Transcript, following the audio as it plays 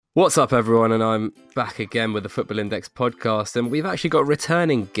What's up, everyone? And I'm back again with the Football Index podcast, and we've actually got a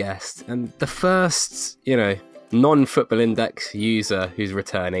returning guest, and the first, non-Football Index user who's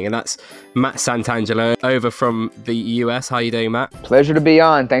returning, and that's Matt Santangelo over from the US. How you doing, Matt? Pleasure to be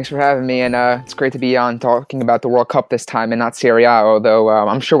on. Thanks for having me, and it's great to be on talking about the World Cup this time and not Serie A, although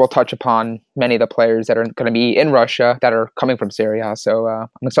I'm sure we'll touch upon many of the players that are going to be in Russia that are coming from Serie A, so I'm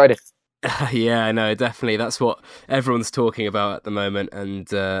excited. Yeah, no, definitely. That's what everyone's talking about at the moment.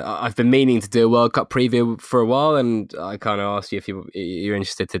 And I've been meaning to do a World Cup preview for a while, and I kind of asked you if you're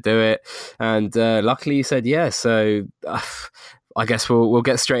interested to do it. And luckily you said yes. So I guess we'll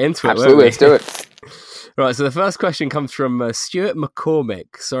get straight into it. Absolutely, let's do it. Right, so the first question comes from Stuart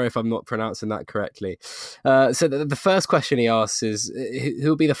McCormick. Sorry if I'm not pronouncing that correctly. So the first question he asks is,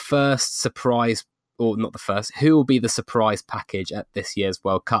 who'll be the first surprise, or not the first, who will be the surprise package at this year's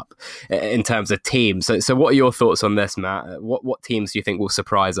World Cup in terms of teams? So what are your thoughts on this, Matt? What teams do you think will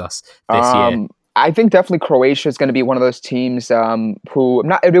surprise us this year? I think definitely Croatia is going to be one of those teams who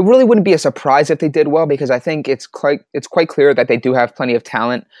it really wouldn't be a surprise if they did well, because I think it's quite clear that they do have plenty of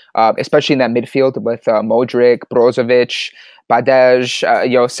talent, especially in that midfield with Modric, Brozovic,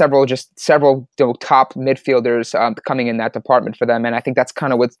 Badej, several top midfielders coming in that department for them, and I think that's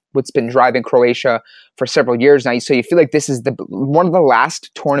kind of what's been driving Croatia for several years now. So you feel like this is one of the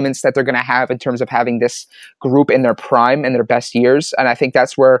last tournaments that they're going to have in terms of having this group in their prime and their best years, and I think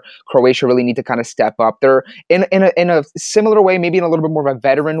that's where Croatia really need to kind of step up. They're in a similar way, maybe in a little bit more of a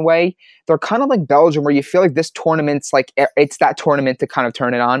veteran way. They're kind of like Belgium, where you feel like this tournament's like it's that tournament to kind of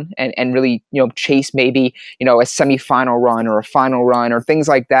turn it on and really chase maybe a semifinal run or a final run or things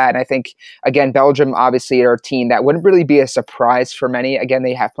like that. And I think again, Belgium obviously are a team that wouldn't really be a surprise for many. Again,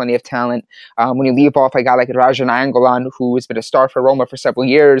 they have plenty of talent. When you leave off a guy like Rajan Angolan, who has been a star for Roma for several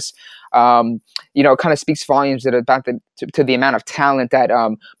years, kind of speaks volumes to the amount of talent that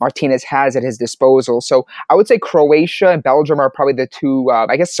Martinez has at his disposal. So I would say Croatia and Belgium are probably the two,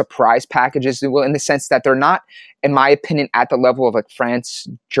 surprise packages, in the sense that they're not, in my opinion, at the level of like France,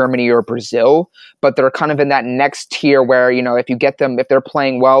 Germany, or Brazil, but they're kind of in that next tier where, if you get them, if they're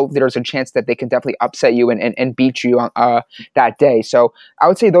playing well, there's a chance that they can definitely upset you and beat you that day. So I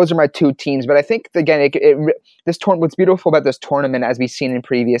would say those are my two teams. But I think, again, what's beautiful about this tournament, as we've seen in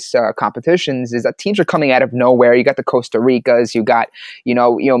previous competitions, is that teams are coming out of nowhere. You got the Costa Ricas, you got,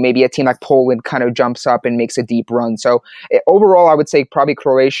 maybe a team like Poland kind of jumps up and makes a deep run. So overall, I would say probably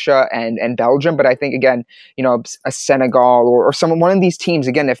Croatia and Belgium. But I think, again, a Senegal or one of these teams,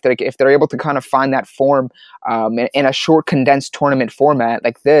 again, if they're able to kind of find that form in a short condensed tournament format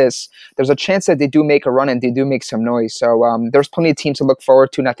like this, there's a chance that they do make a run and they do make some noise. So there's plenty of teams to look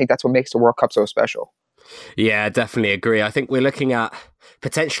forward to, and I think that's what makes the World Cup so special. Yeah, definitely agree. I think we're looking at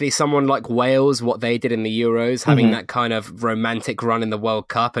potentially someone like Wales, what they did in the Euros, having that kind of romantic run in the World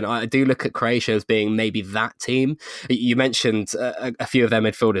Cup. And I do look at Croatia as being maybe that team. You mentioned a few of their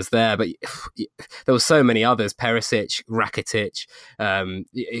midfielders there, but there were so many others: Perisic, Rakitic,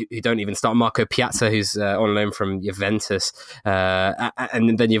 who don't even start, Marco Piazza, who's on loan from Juventus.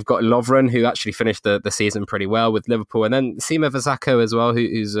 And then you've got Lovren, who actually finished the season pretty well with Liverpool. And then Sima Vazako as well,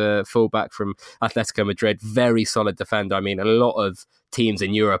 who's a fullback from Atletico Madrid. Very solid defender. I mean, a lot of teams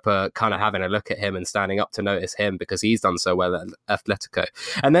in Europe are kind of having a look at him and standing up to notice him because he's done so well at Atletico.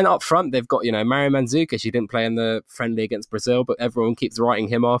 And then up front, they've got, Mario Mandzukic. He didn't play in the friendly against Brazil, but everyone keeps writing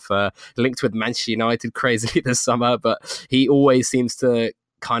him off. Linked with Manchester United crazily this summer, but he always seems to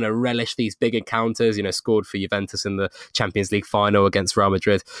kind of relish these big encounters, scored for Juventus in the Champions League final against Real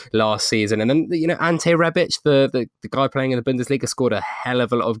Madrid last season. And then, Ante Rebic, the guy playing in the Bundesliga, scored a hell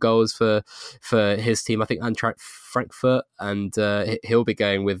of a lot of goals for his team, I think Eintracht Frankfurt, and he'll be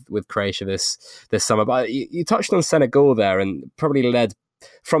going with Croatia this summer. But you touched on Senegal there, and probably led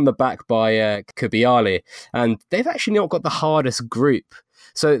from the back by Kubiali, and they've actually not got the hardest group.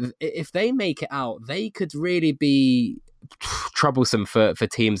 So if they make it out, they could really be troublesome for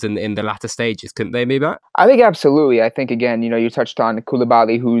teams in the latter stages, couldn't they, maybe? I think absolutely. I think, again, you touched on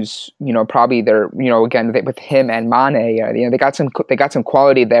Koulibaly, who's probably their, again, with him and Mane, they got some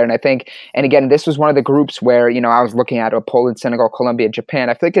quality there. And I think, and again, this was one of the groups where I was looking at Poland, Senegal, Colombia, Japan.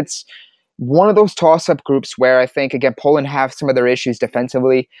 I think it's one of those toss-up groups where I think, again, Poland have some of their issues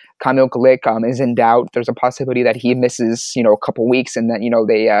defensively. Kamil Glik is in doubt. There's a possibility that he misses, a couple weeks, and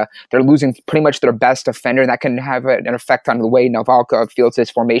that, they're losing pretty much their best defender, and that can have an effect on the way Navalka fields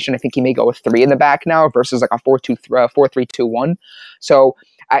his formation. I think he may go with 3 in the back now versus like a 4-3-2-1. So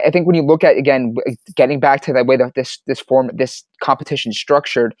I think when you look at, again, getting back to the way that this competition is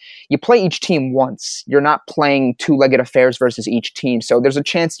structured, you play each team once. You're not playing two-legged affairs versus each team. So there's a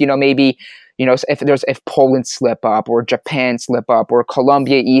chance, maybe, if Poland slip up or Japan slip up or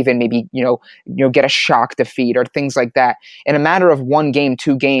Colombia even maybe, get a shock defeat or things like that. In a matter of one game,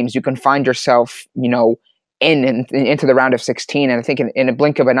 2 games, you can find yourself, into the round of 16. And I think in a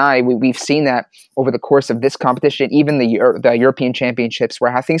blink of an eye, we've seen that over the course of this competition, even the European Championships,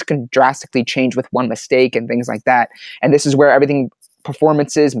 where how things can drastically change with one mistake and things like that. And this is where everything,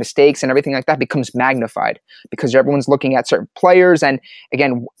 performances, mistakes, and everything like that becomes magnified because everyone's looking at certain players. And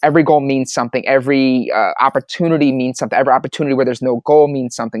again, every goal means something. Every opportunity means something. Every opportunity where there's no goal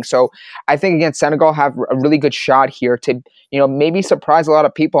means something. So I think, again, Senegal have a really good shot here to, maybe surprise a lot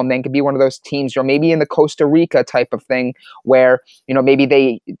of people and then could be one of those teams, or maybe in the Costa Rica type of thing where, maybe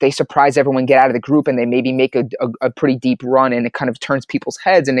they surprise everyone, get out of the group, and they maybe make a pretty deep run, and it kind of turns people's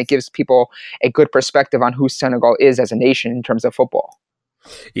heads and it gives people a good perspective on who Senegal is as a nation in terms of football.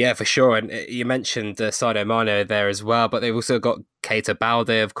 Yeah, for sure. And you mentioned Sadio Mane there as well, but they've also got Keita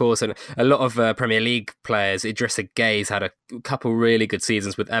Balde, of course, and a lot of Premier League players. Idrissa Gueye's had a couple really good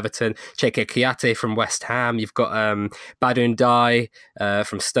seasons with Everton. Cheikhou Kouyaté from West Ham. You've got Badoun Dai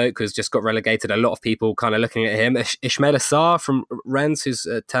from Stoke, who's just got relegated. A lot of people kind of looking at him. Ismail Assar from Rennes, who's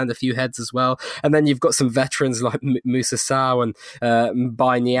turned a few heads as well. And then you've got some veterans like Moussa Sow and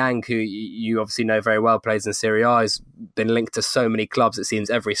Mbaye Niang, who you obviously know very well, plays in Serie A. He's been linked to so many clubs. It seems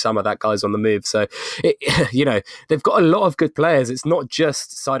every summer that guy's on the move. So, they've got a lot of good players. It's not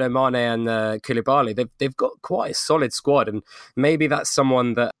just Sadio Mane and Koulibaly. They've got quite a solid squad, and maybe that's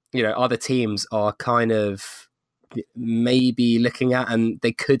someone that other teams are kind of maybe looking at, and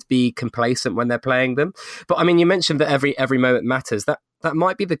they could be complacent when they're playing them. But I mean, you mentioned that every moment matters. That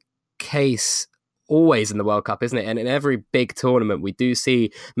might be the case always in the World Cup, isn't it? And in every big tournament, we do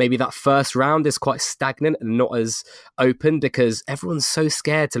see maybe that first round is quite stagnant and not as open because everyone's so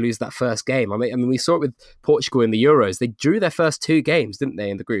scared to lose that first game. I mean, we saw it with Portugal in the Euros. They drew their first 2 games, didn't they,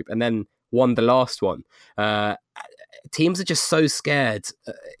 in the group, and then won the last one. Teams are just so scared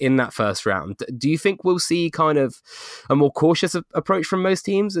in that first round. Do you think we'll see kind of a more cautious approach from most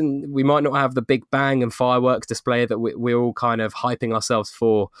teams, and we might not have the big bang and fireworks display that we're all kind of hyping ourselves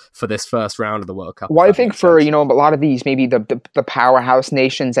for this first round of the World Cup? Well, I think for, a lot of these, maybe the powerhouse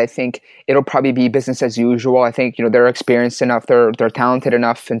nations, I think it'll probably be business as usual. I think, they're experienced enough, they're talented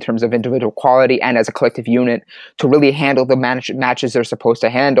enough in terms of individual quality and as a collective unit to really handle the matches they're supposed to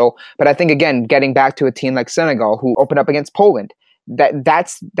handle. But I think, again, getting back to a team like Senegal, who opened up against Poland,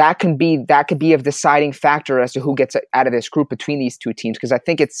 that could be a deciding factor as to who gets out of this group between these two teams, because I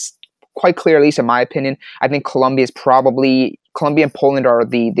think it's quite clear, at least in my opinion, I think Colombia and Poland are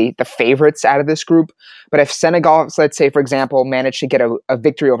the favorites out of this group. But if Senegal, let's say, for example, managed to get a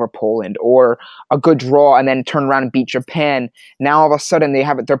victory over Poland or a good draw and then turn around and beat Japan, now all of a sudden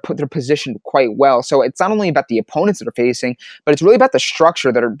they're positioned quite well. So it's not only about the opponents that are facing, but it's really about the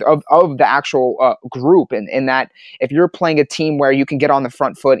structure that are of the actual group. In that, if you're playing a team where you can get on the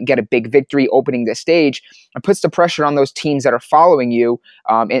front foot and get a big victory opening the stage, it puts the pressure on those teams that are following you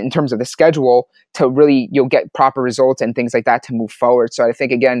in terms of the schedule to really you'll get proper results and things like that to move forward. So I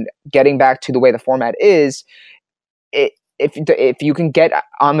think, again, getting back to the way the format is, if you can get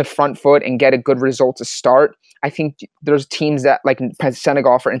on the front foot and get a good result to start, I think there's teams that, like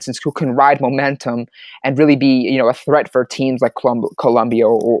Senegal, for instance, who can ride momentum and really be a threat for teams like Colombia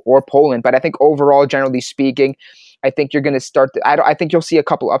or Poland. But I think overall, generally speaking, I think you're going to start. I think you'll see a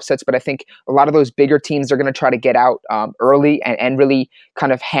couple upsets, but I think a lot of those bigger teams are going to try to get out early and really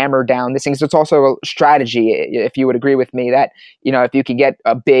kind of hammer down this thing. So it's also a strategy, if you would agree with me, that if you can get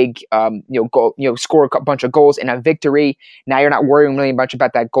a big goal, score a bunch of goals in a victory, now you're not worrying really much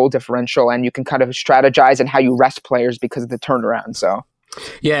about that goal differential, and you can kind of strategize in how you rest players because of the turnaround. So.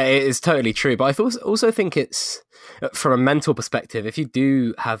 Yeah, it is totally true. But I also think it's, from a mental perspective, if you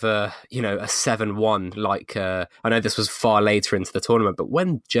do have a 7-1, like I know this was far later into the tournament, but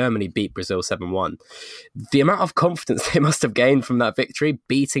when Germany beat Brazil 7-1, the amount of confidence they must have gained from that victory,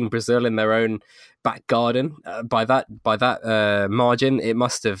 beating Brazil in their own back garden by that margin, it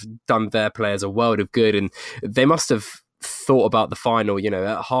must have done their players a world of good, and they must have thought about the final,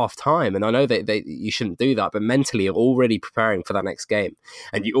 at half time. And I know that you shouldn't do that, but mentally you're already preparing for that next game,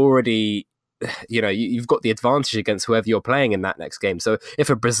 and you already, you've got the advantage against whoever you're playing in that next game. So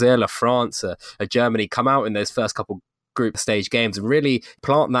if a Brazil, a France, a Germany come out in those first couple group stage games and really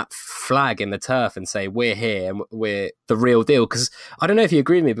plant that flag in the turf and say, we're here and we're the real deal. Because I don't know if you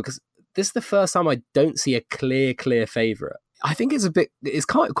agree with me, because this is the first time I don't see a clear favourite. I think it's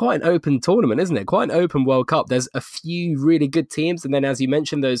quite an open tournament, isn't it? Quite an open World Cup. There's a few really good teams, and then as you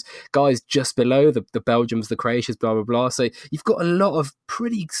mentioned, those guys just below the Belgiums, the Croatias, blah blah blah. So you've got a lot of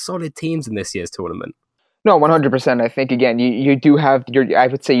pretty solid teams in this year's tournament. No, 100%. I think, again, you do have I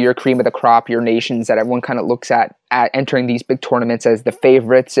would say your cream of the crop, your nations that everyone kind of looks at entering these big tournaments as the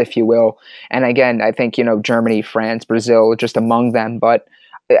favorites, if you will. And again, I think, Germany, France, Brazil, just among them. But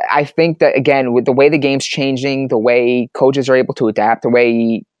I think that, again, with the way the game's changing, the way coaches are able to adapt, the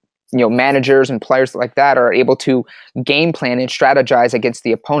way managers and players like that are able to game plan and strategize against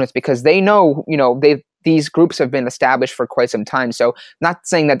the opponents, because they know, these groups have been established for quite some time. So not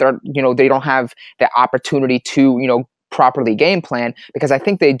saying that they don't have the opportunity to, properly game plan, because I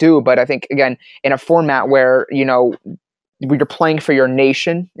think they do. But I think, again, in a format where, you're playing for your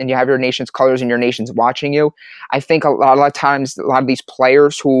nation and you have your nation's colors and your nation's watching you, I think a lot of times, a lot of these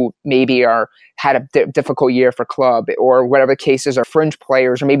players who maybe had a difficult year for club, or whatever the cases, are fringe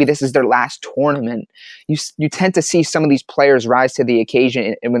players, or maybe this is their last tournament, you tend to see some of these players rise to the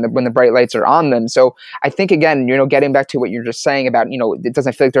occasion and when the bright lights are on them. So I think, again, getting back to what you're just saying about, it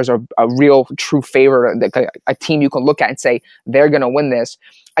doesn't feel like there's a real true favorite, a team you can look at and say they're going to win this.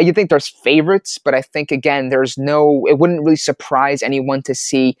 You think there's favorites, but I think, again, it wouldn't really surprise anyone to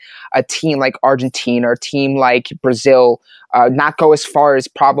see a team like Argentina or a team like Brazil not go as far as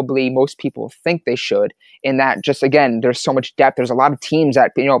probably most people think they should, in that, just, again, there's so much depth. There's a lot of teams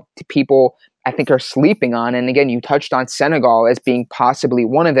that, people, I think, are sleeping on. And again, you touched on Senegal as being possibly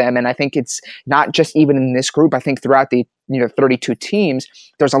one of them. And I think it's not just even in this group. I think throughout the 32 teams,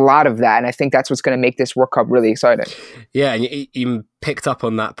 there's a lot of that. And I think that's what's going to make this World Cup really exciting. Yeah, and you picked up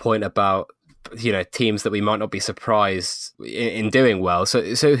on that point about teams that we might not be surprised in doing well. So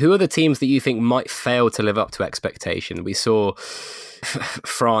who are the teams that you think might fail to live up to expectation? We saw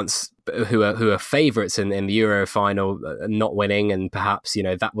France, who are favourites in the Euro final, not winning, and perhaps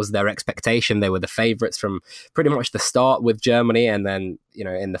that was their expectation. They were the favourites from pretty much the start with Germany, and then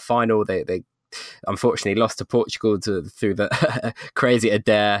in the final they unfortunately lost to Portugal through the crazy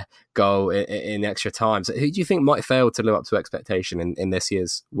Adair goal in extra time. So who do you think might fail to live up to expectation in this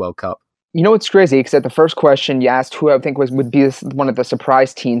year's World Cup? It's crazy, because at the first question you asked who I think would be one of the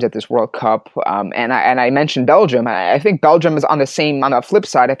surprise teams at this World Cup, and I mentioned Belgium. I think Belgium is on the flip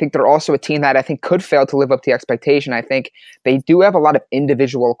side. I think they're also a team that I think could fail to live up to the expectation. I think they do have a lot of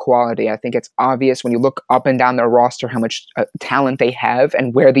individual quality. I think it's obvious when you look up and down their roster how much talent they have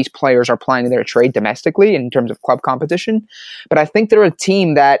and where these players are playing their trade domestically in terms of club competition. But I think they're a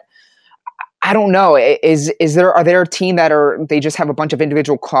team that, I don't know. Are there a team that they just have a bunch of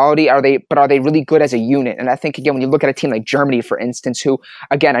individual quality? Are they really good as a unit? And I think, again, when you look at a team like Germany, for instance, who,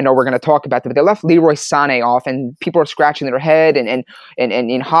 again, I know we're going to talk about them, but they left Leroy Sané off, and people are scratching their head and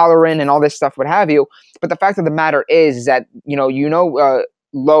hollering and all this stuff, what have you. But the fact of the matter is that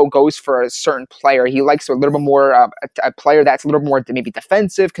Lowe goes for a certain player. He likes a little bit more a player that's a little more maybe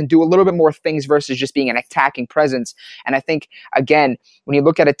defensive, can do a little bit more things versus just being an attacking presence. And I think, again, when you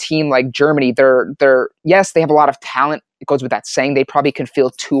look at a team like Germany, yes, they have a lot of talent. It goes with that saying. They probably can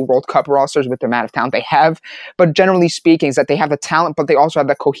field 2 World Cup rosters with the amount of talent they have. But generally speaking, is that they have the talent, but they also have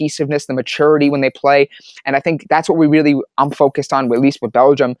the cohesiveness, the maturity when they play. And I think that's what I'm focused on, at least with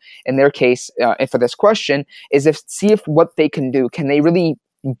Belgium in their case, for this question, is see if what they can do. Can they really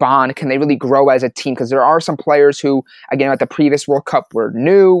bond? Can they really grow as a team? Because there are some players who, again, at the previous World Cup were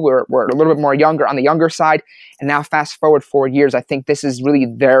new, were a little bit more younger, on the younger side. And now fast forward 4 years, I think this is really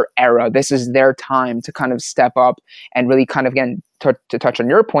their era. This is their time to kind of step up and really kind of, again, to touch on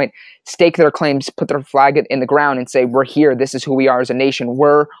your point, stake their claims, put their flag in the ground and say, we're here. This is who we are as a nation.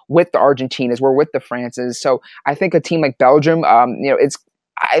 We're with the Argentinas. We're with the Frances. So I think a team like Belgium,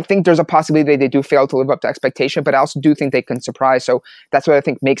 I think there's a possibility they do fail to live up to expectation, but I also do think they can surprise. So that's what I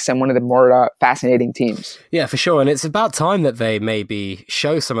think makes them one of the more fascinating teams. Yeah, for sure. And it's about time that they maybe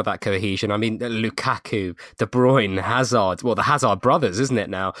show some of that cohesion. I mean, Lukaku, De Bruyne, Hazard, well, the Hazard brothers, isn't it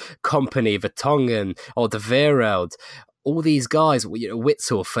now? Company, Vertonghen, Alderweireld, all these guys,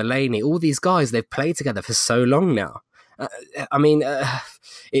 Witzel, Fellaini, all these guys, they've played together for so long now.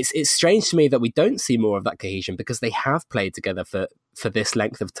 It's strange to me that we don't see more of that cohesion, because they have played together for this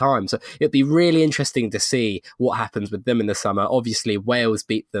length of time. So it'd be really interesting to see what happens with them in the summer. Obviously, Wales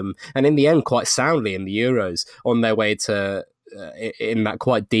beat them, and in the end, quite soundly in the Euros, on their way to in that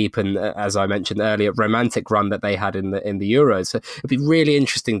quite deep and, as I mentioned earlier, romantic run that they had in the Euros. So it'd be really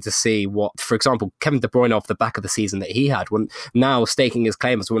interesting to see what, for example, Kevin De Bruyne, off the back of the season that he had, when now staking his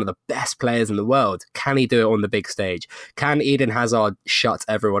claim as one of the best players in the world, can he do it on the big stage? Can Eden Hazard shut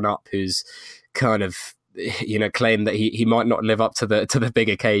everyone up who's kind of claim that he might not live up to the big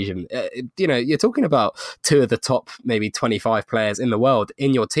occasion. You're talking about two of the top maybe 25 players in the world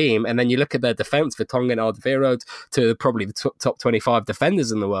in your team, and then you look at their defense, Vertonghen, Alderweireld, to probably the top 25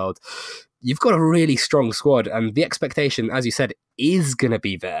 defenders in the world. You've got a really strong squad, and the expectation, as you said, is going to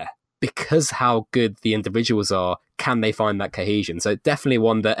be there because how good the individuals are. Can they find that cohesion? So definitely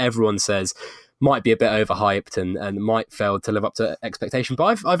one that everyone says might be a bit overhyped and might fail to live up to expectation.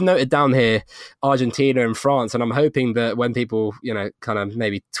 But I've noted down here Argentina and France, and I'm hoping that when people, kind of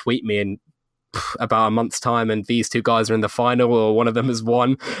maybe tweet me in about a month's time and these two guys are in the final or one of them has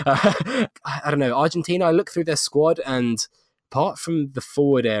won, I don't know. Argentina, I look through their squad, and apart from the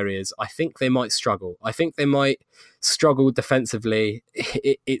forward areas, I think they might struggle. I think they might struggle defensively.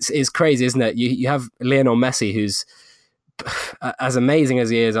 It's crazy, isn't it? You have Lionel Messi, who's as amazing as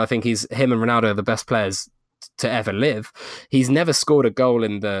he is. I think him and Ronaldo are the best players to ever live. He's never scored a goal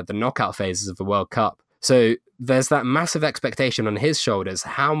in the knockout phases of the World Cup. So there's that massive expectation on his shoulders.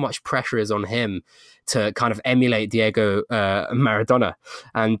 How much pressure is on him to kind of emulate Diego Maradona?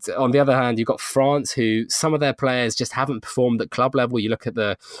 And on the other hand, you've got France, who some of their players just haven't performed at club level. You look at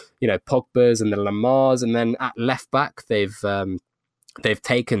the, Pogba's and the Lamars, and then at left back, they've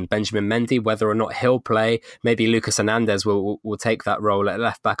taken Benjamin Mendy. Whether or not he'll play, maybe Lucas Hernandez will take that role at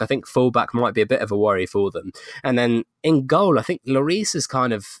left back. I think fullback might be a bit of a worry for them. And then in goal, I think Lloris has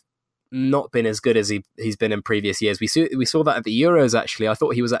kind of not been as good as he's been in previous years. We saw that at the Euros, actually. I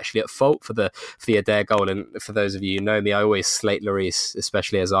thought he was actually at fault for the Adair goal. And for those of you who know me, I always slate Lloris,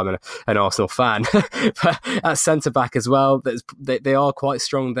 especially as I'm an Arsenal fan. But at centre-back as well, they are quite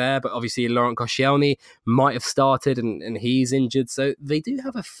strong there. But obviously, Laurent Koscielny might have started and he's injured. So they do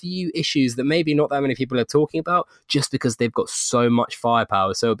have a few issues that maybe not that many people are talking about just because they've got so much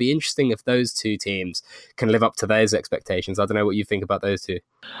firepower. So it'll be interesting if those two teams can live up to those expectations. I don't know what you think about those two.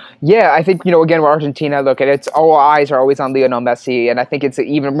 Yeah, I think, again, with Argentina, look, it's all eyes are always on Lionel Messi, and I think it's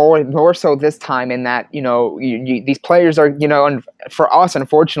even more so this time in that, these players are, for us,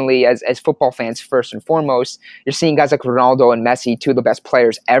 unfortunately, as football fans, first and foremost, you're seeing guys like Ronaldo and Messi, two of the best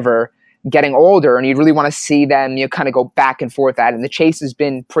players ever, getting older, and you really want to see them, kind of go back and forth at it. And the chase has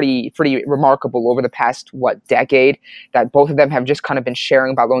been pretty remarkable over the past, decade, that both of them have just kind of been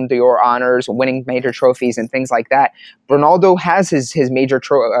sharing Ballon d'Or honors, winning major trophies and things like that. Ronaldo has his major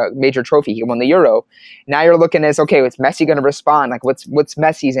trophy. He won the Euro. Now you're looking at, okay, what's Messi going to respond? Like, what's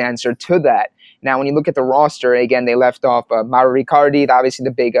Messi's answer to that? Now, when you look at the roster, again, they left off Mauro Icardi, obviously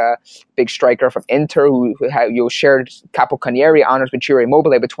the big striker from Inter, who shared Capocannoniere honors with Ciro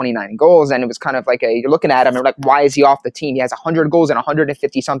Immobile with 29 goals. And it was kind of like you're looking at him and you're like, why is he off the team? He has 100 goals in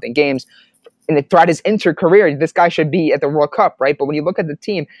 150-something games. And throughout his Inter career, this guy should be at the World Cup, right? But when you look at the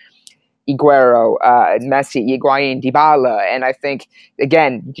team, Aguero, Messi, Higuain, Dybala, and I think,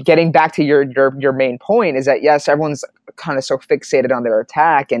 again, getting back to your main point is that, yes, everyone's kind of so fixated on their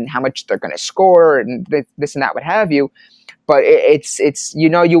attack and how much they're going to score and this and that, what have you, but it's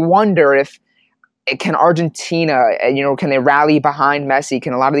you wonder if can Argentina, can they rally behind Messi?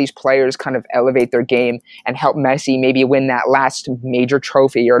 Can a lot of these players kind of elevate their game and help Messi maybe win that last major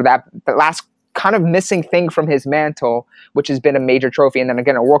trophy or that last kind of missing thing from his mantle, which has been a major trophy. And then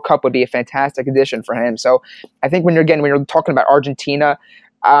again, a World Cup would be a fantastic addition for him. So I think when you're talking about Argentina,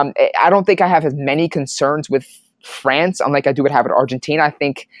 I don't think I have as many concerns with France, unlike I do would have with Argentina. I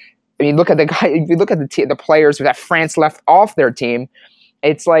think, look at the players that France left off their team.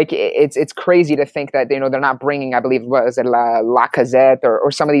 It's like it's crazy to think that they're not bringing, I believe, Lacazette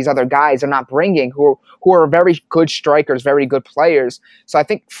or some of these other guys they're not bringing who are very good strikers, very good players. So I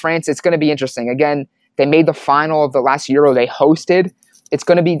think France, it's going to be interesting. Again, they made the final of the last Euro they hosted. It's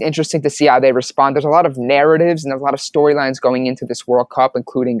going to be interesting to see how they respond. There's a lot of narratives and there's a lot of storylines going into this World Cup,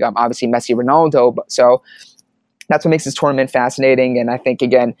 including obviously Messi, Ronaldo. So that's what makes this tournament fascinating. And I think,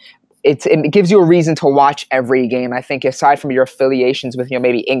 again, it gives you a reason to watch every game. I think aside from your affiliations with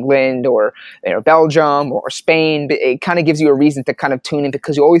maybe England or Belgium or Spain, it kind of gives you a reason to kind of tune in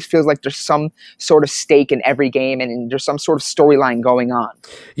because you always feel like there's some sort of stake in every game and there's some sort of storyline going on.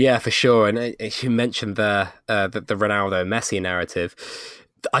 Yeah, for sure. And you mentioned the Ronaldo Messi narrative.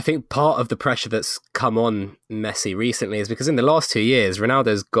 I think part of the pressure that's come on Messi recently is because in the last 2 years,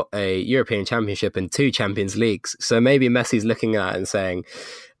 Ronaldo's got a European Championship and 2 Champions Leagues. So maybe Messi's looking at it and saying,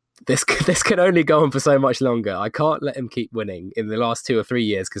 this can only go on for so much longer. I can't let him keep winning in the last 2 or 3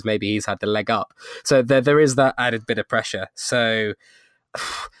 years because maybe he's had the leg up. So there is that added bit of pressure. So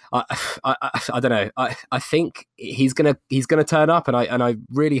I don't know. I think he's gonna turn up, and I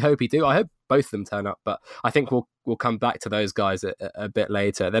really hope he do. I hope both of them turn up. But I think we'll come back to those guys a bit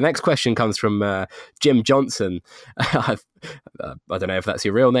later. The next question comes from Jim Johnson. I don't know if that's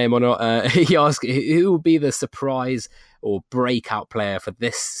your real name or not. He asked, who will be the surprise or breakout player for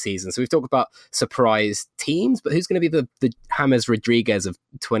this season? So we've talked about surprise teams, but who's going to be the James Rodriguez of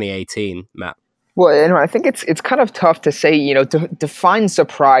 2018, Matt? Well, I think it's kind of tough to say, to define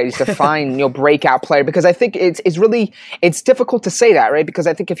surprise, define, breakout player, because I think it's difficult to say that, right? Because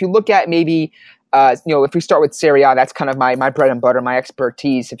I think if you look at maybe, if we start with Serie A, that's kind of my bread and butter, my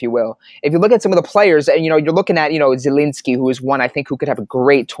expertise, if you will. If you look at some of the players, and you're looking at Zielinski, who is one I think who could have a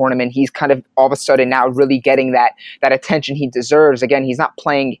great tournament. He's kind of all of a sudden now really getting that attention he deserves. Again, he's not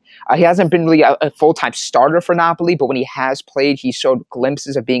playing. He hasn't been really a full-time starter for Napoli, but when he has played, he showed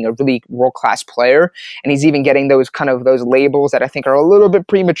glimpses of being a really world-class player, and he's even getting those labels that I think are a little bit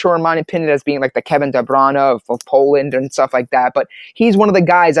premature in my opinion, as being like the Kevin De Bruyne of Poland and stuff like that. But he's one of the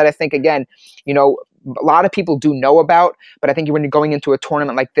guys that I think, again, a lot of people do know about, but I think when you're going into a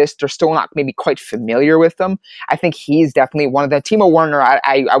tournament like this, they're still not maybe quite familiar with them. I think he's definitely one of the. Timo Werner,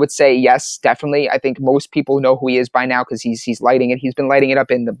 I would say yes, definitely. I think most people know who he is by now because he's lighting it. He's been lighting it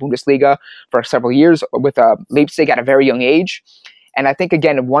up in the Bundesliga for several years with Leipzig at a very young age. And I think,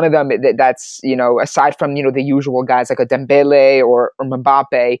 again, one of them that's, aside from, the usual guys like a Dembele or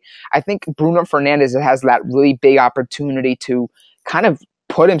Mbappe, I think Bruno Fernandes has that really big opportunity to kind of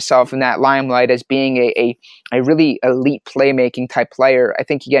put himself in that limelight as being a really elite playmaking type player. I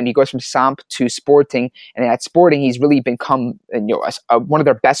think, again, he goes from Samp to Sporting, and at Sporting, he's really become one of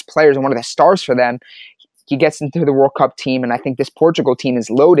their best players and one of the stars for them. He gets into the World Cup team, and I think this Portugal team is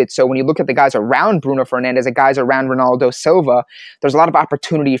loaded. So when you look at the guys around Bruno Fernandes, the guys around Ronaldo Silva, there's a lot of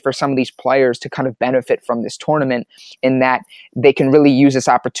opportunity for some of these players to kind of benefit from this tournament in that they can really use this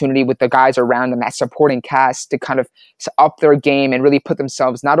opportunity with the guys around them, that supporting cast, to kind of up their game and really put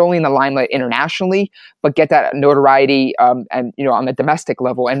themselves not only in the limelight internationally, but get that notoriety and on the domestic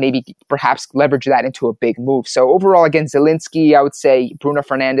level, and maybe perhaps leverage that into a big move. So overall, again, Zielinski, I would say Bruno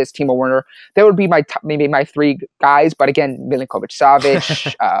Fernandes, Timo Werner, that would be my my three guys. But again,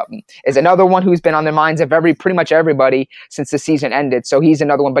 Milinkovic-Savic is another one who's been on the minds of pretty much everybody since the season ended. So he's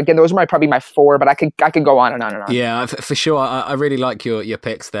another one. But again, those are probably my four. But I could go on and on and on. Yeah, for sure. I really like your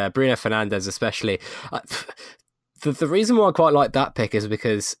picks there, Bruno Fernandes especially. The reason why I quite like that pick is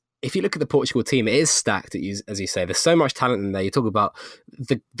because if you look at the Portugal team, it is stacked, as you say. There's so much talent in there. You talk about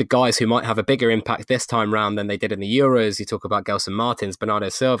the guys who might have a bigger impact this time round than they did in the Euros. You talk about Gelson Martins, Bernardo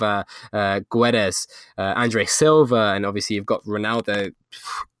Silva, Guedes, Andre Silva, and obviously you've got Ronaldo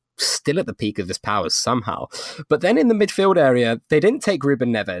still at the peak of his powers somehow. But then in the midfield area, they didn't take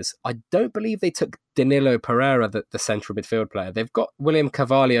Ruben Neves. I don't believe they took Danilo Pereira, the central midfield player. They've got William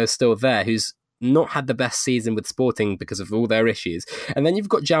Carvalho still there, who's not had the best season with Sporting because of all their issues. And then you've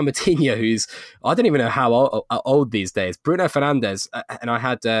got João Moutinho, who's, I don't even know how old these days. Bruno Fernandes, and I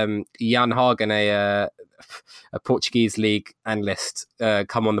had Jan Hagen, a Portuguese league analyst,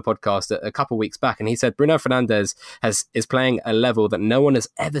 come on the podcast a couple of weeks back, and he said Bruno Fernandes is playing a level that no one has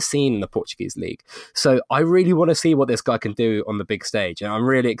ever seen in the Portuguese league. So I really want to see what this guy can do on the big stage, and I'm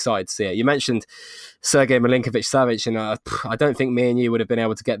really excited to see it. You mentioned Sergej Milinkovic-Savic, and I don't think me and you would have been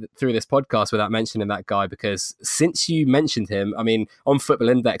able to get through this podcast without mentioning that guy, because since you mentioned him, I mean, on Football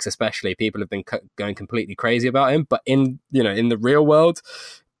Index especially, people have been going completely crazy about him, but in the real world,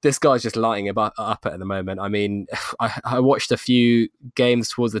 this guy's just lighting it up at the moment. I mean, I watched a few games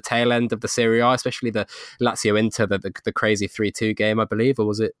towards the tail end of the Serie A, especially the Lazio Inter, the crazy 3-2 game, I believe, or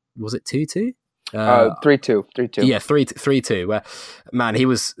was it 2-2? 3-2. Yeah, 3-2. Where, man, he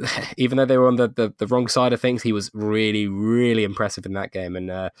was, even though they were on the wrong side of things, he was really, really impressive in that game,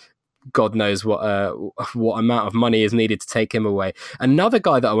 and God knows what amount of money is needed to take him away. Another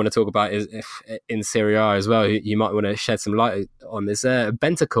guy that I want to talk about is in Serie A as well, who you might want to shed some light on, is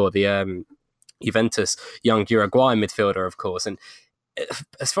Bentancur, the Juventus young Uruguayan midfielder, of course. And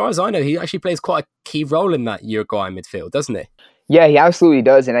as far as I know, he actually plays quite a key role in that Uruguayan midfield, doesn't he? Yeah, he absolutely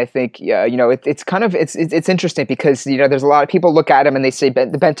does, and I think it's kind of it's interesting because there's a lot of people look at him and they say the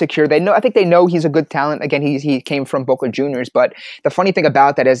Bentancur. I think they know he's a good talent. Again, he came from Boca Juniors, but the funny thing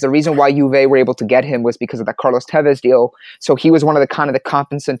about that is the reason why Juve were able to get him was because of the Carlos Tevez deal. So he was one of the kind of the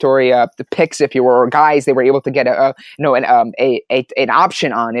compensatory the picks, if you will, or guys they were able to get an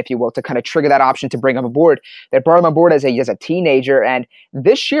option on, if you will, to kind of trigger that option to bring him aboard. They brought him aboard as a teenager, and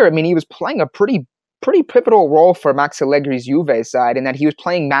this year, I mean, he was playing a pretty pivotal role for Max Allegri's Juve side, in that he was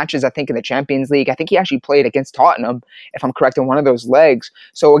playing matches, I think, in the Champions League. I think he actually played against Tottenham, if I'm correct, in one of those legs.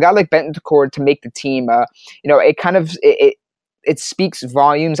 So a guy like Bentancur to make the team, it speaks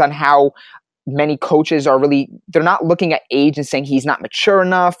volumes on how many coaches they're not looking at age and saying he's not mature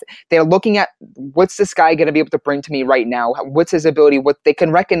enough. They're looking at what's this guy going to be able to bring to me right now? What's his ability? What they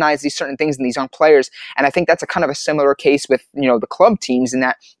can recognize these certain things in these young players. And I think that's a kind of a similar case with, the club teams, in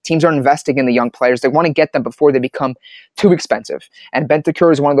that teams are investing in the young players. They want to get them before they become too expensive. And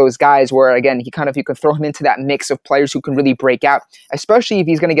Bentancur is one of those guys where, again, you can throw him into that mix of players who can really break out, especially if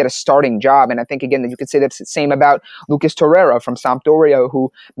he's going to get a starting job. And I think, again, that you could say that's the same about Lucas Torreira from Sampdoria,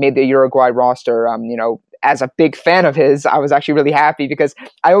 who made the Uruguay roster. As a big fan of his, I was actually really happy because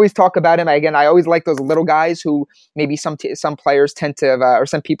I always talk about him. Again, I always like those little guys who maybe some players tend to, or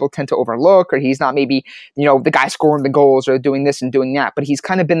some people tend to overlook, or he's not maybe, the guy scoring the goals or doing this and doing that. But he's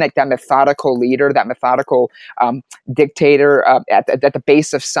kind of been like that methodical leader, that methodical dictator at the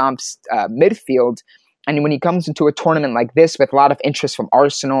base of Samp's midfield. And when he comes into a tournament like this with a lot of interest from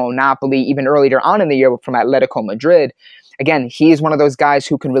Arsenal, Napoli, even earlier on in the year from Atletico Madrid, again, he is one of those guys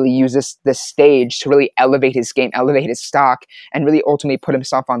who can really use this stage to really elevate his game, elevate his stock, and really ultimately put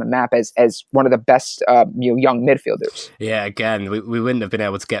himself on the map as one of the best young midfielders. Yeah, again, we wouldn't have been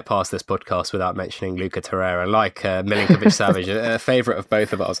able to get past this podcast without mentioning Luca Torreira. Like Milinkovic-Savic, a favourite of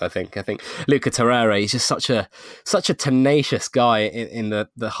both of us, I think. I think Luca Torreira, he's just such a tenacious guy in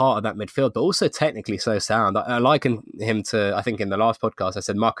the heart of that midfield, but also technically so sound. I liken him to, I think in the last podcast, I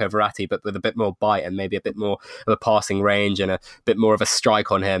said Marco Verratti, but with a bit more bite and maybe a bit more of a passing range and a bit more of a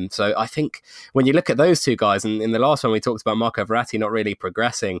strike on him. So I think when you look at those two guys, and in the last one we talked about Marco Verratti not really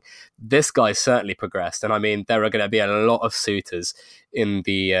progressing, this guy's certainly progressed. And I mean, there are going to be a lot of suitors in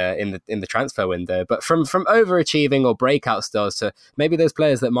the transfer window, but from overachieving or breakout stars to maybe those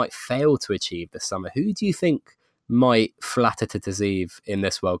players that might fail to achieve this summer, who do you think might flatter to deceive in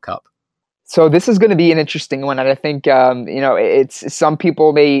this World Cup? So this is going to be an interesting one, and I think it's some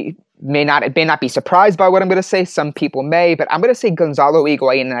people may not be surprised by what I'm going to say. Some people may, but I'm going to say Gonzalo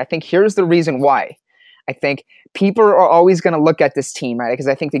Higuain, and I think here's the reason why. I think people are always going to look at this team, right? Because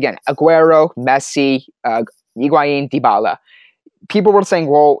I think, again, Aguero, Messi, Higuain, Dybala. People were saying,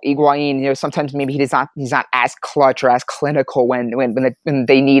 well, Higuain, sometimes maybe he's not as clutch or as clinical when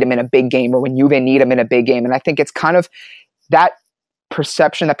they need him in a big game, or when Juve need him in a big game. And I think it's kind of that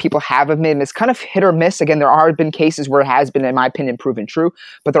perception that people have of him is kind of hit or miss. Again, there have been cases where it has been, in my opinion, proven true,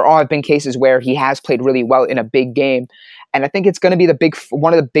 but there have been cases where he has played really well in a big game. And I think it's going to be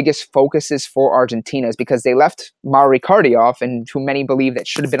one of the biggest focuses for Argentina, is because they left Mauro Icardi off, and who many believe that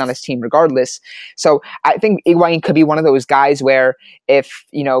should have been on this team regardless. So I think Higuain could be one of those guys where if,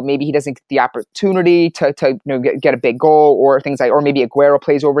 maybe he doesn't get the opportunity to get a big goal, or things like, or maybe Aguero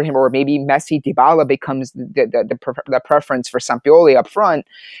plays over him, or maybe Messi, Dybala becomes the preference for Sampaoli up front.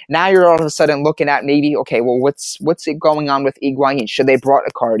 Now you're all of a sudden looking at maybe, okay, well, what's it going on with Higuain? Should they brought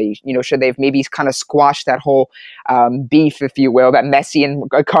Icardi? Should they have maybe kind of squashed that whole beef, if you will, that Messi and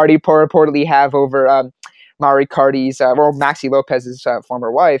Icardi reportedly have over Mauro Icardi's, or Maxi Lopez's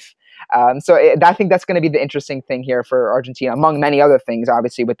former wife. So I think that's going to be the interesting thing here for Argentina, among many other things.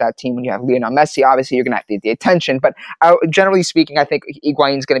 Obviously, with that team, when you have Lionel Messi, obviously you're going to have the attention. But generally speaking, I think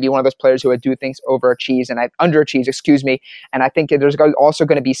Higuain is going to be one of those players who would do things underachieves, excuse me. And I think there's also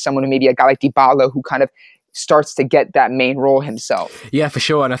going to be someone, maybe a guy like Dybala, who kind of starts to get that main role himself. Yeah, for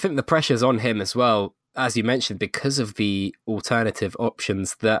sure. And I think the pressure's on him as well, as you mentioned, because of the alternative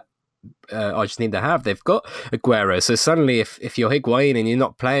options that Argentina have. They've got Aguero, so suddenly if you're Higuain and you're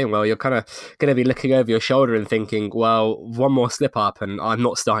not playing well, you're kind of going to be looking over your shoulder and thinking, well, one more slip up and I'm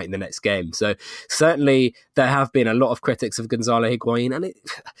not starting the next game. So certainly there have been a lot of critics of Gonzalo Higuain, and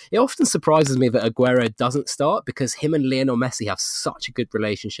it often surprises me that Aguero doesn't start, because him and Lionel Messi have such a good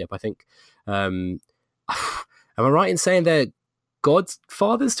relationship. I think am I right in saying they're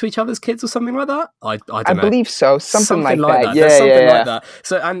godfathers to each other's kids or something like that? I don't know. I believe so. Something like that. Yeah, something like that.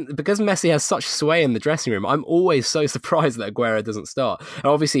 So, and because Messi has such sway in the dressing room, I'm always so surprised that Aguero doesn't start. And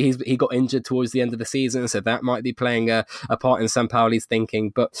obviously he got injured towards the end of the season, so that might be playing a part in Sampaoli's thinking.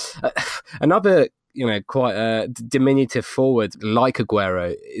 But another quite a diminutive forward like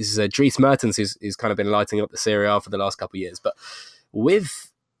Aguero is Dries Mertens, who's kind of been lighting up the Serie A for the last couple of years. But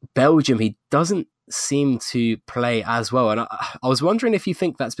with Belgium, he doesn't seem to play as well, and I was wondering if you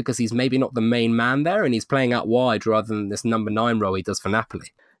think that's because he's maybe not the main man there and he's playing out wide rather than this number 9 role he does for Napoli.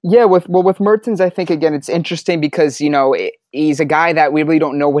 Yeah, with Mertens, I think, again, it's interesting because, he's a guy that we really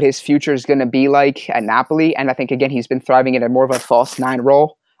don't know what his future is going to be like at Napoli, and I think, again, he's been thriving in a more of a false 9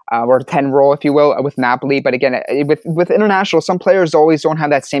 role, or a 10 role, if you will, with Napoli. But again, with international, some players always don't have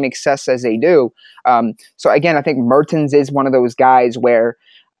that same success as they do. So again, I think Mertens is one of those guys where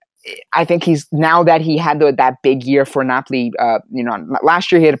I think he's now that he had that big year for Napoli.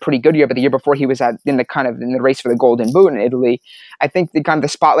 Last year he had a pretty good year, but the year before he was in the race for the Golden Boot in Italy. I think the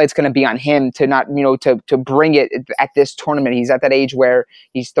spotlight's going to be on him to not to bring it at this tournament. He's at that age where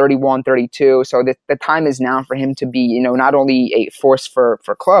he's 31, 32, so the time is now for him to be not only a force for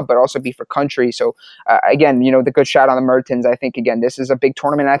club but also be for country. So again, the good shot on the Mertens. I think again this is a big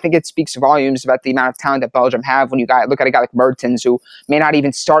tournament. And I think it speaks volumes about the amount of talent that Belgium have when you look at a guy like Mertens who may not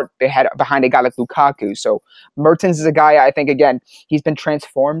even start behind a guy like Lukaku. So Mertens is a guy, I think, again, he's been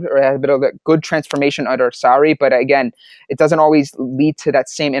transformed or has a bit of a good transformation under Sarri, but again, it doesn't always lead to that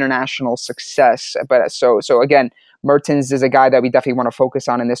same international success. But so again, Mertens is a guy that we definitely want to focus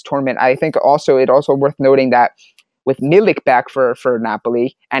on in this tournament. I think it's also worth noting that with Milik back for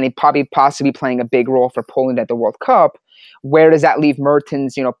Napoli, and he possibly playing a big role for Poland at the World Cup, where does that leave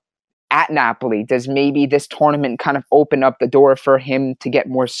Mertens, at Napoli? Does maybe this tournament kind of open up the door for him to get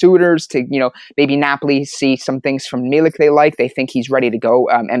more suitors, to, maybe Napoli see some things from Milik they think he's ready to go,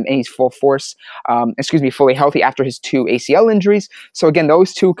 and he's fully healthy after his 2 ACL injuries. So again,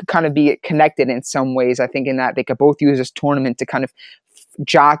 those two could kind of be connected in some ways, I think, in that they could both use this tournament to kind of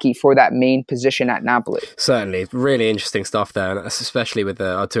jockey for that main position at Napoli. Certainly, really interesting stuff there, especially with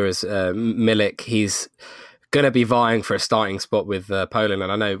Arturas Milik. He's going to be vying for a starting spot with Poland,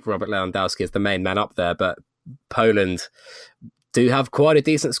 and I know Robert Lewandowski is the main man up there, but Poland do have quite a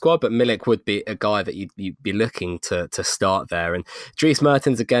decent squad, but Milik would be a guy that you'd be looking to start there. And Dries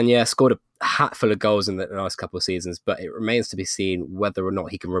Mertens, again, scored a hatful of goals in the last couple of seasons, but it remains to be seen whether or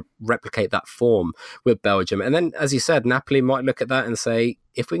not he can replicate that form with Belgium. And then, as you said, Napoli might look at that and say,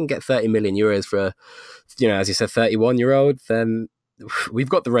 if we can get 30 million euros for as you said, 31-year-old, then we've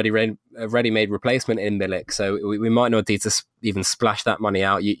got the ready-made replacement in Milik, so we might not need to even splash that money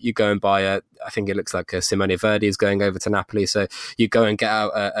out. You go and buy I think it looks like Simone Verdi is going over to Napoli, so you go and get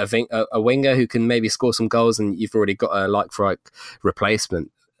out a winger who can maybe score some goals, and you've already got a like-for-like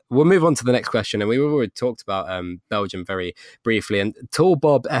replacement. We'll move on to the next question, and we already talked about Belgium very briefly, and Tall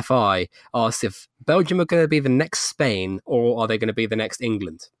Bob FI asked if Belgium are going to be the next Spain, or are they going to be the next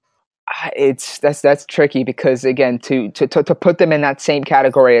England? That's tricky, because again, to put them in that same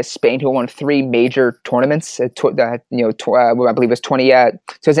category as Spain, who won 3 major tournaments, I believe it was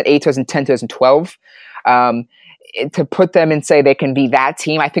 2008, 2010, 2012. To put them and say they can be that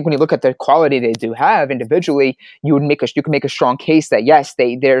team, I think when you look at the quality they do have individually, you can make a strong case that yes,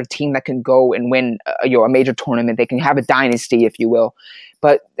 they're a team that can go and win a major tournament. They can have a dynasty, if you will.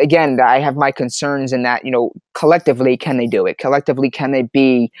 But again, I have my concerns in that, collectively, can they do it? Collectively, can they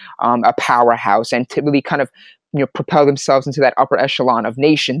be a powerhouse and to really kind of, propel themselves into that upper echelon of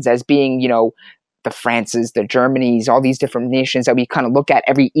nations as being, the Frances, the Germanys, all these different nations that we kind of look at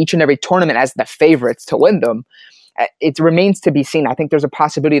each and every tournament as the favorites to win them. It remains to be seen. I think there's a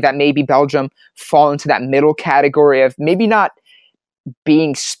possibility that maybe Belgium fall into that middle category of maybe not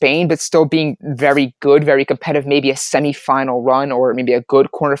being Spain, but still being very good, very competitive, maybe a semifinal run or maybe a good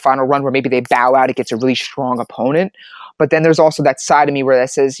quarterfinal run where maybe they bow out against a really strong opponent. But then there's also that side of me where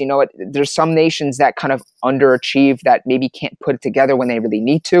that says, there's some nations that kind of underachieve, that maybe can't put it together when they really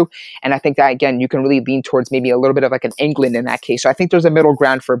need to. And I think that, again, you can really lean towards maybe a little bit of like an England in that case. So I think there's a middle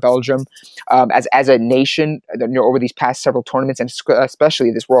ground for Belgium as a nation over these past several tournaments, and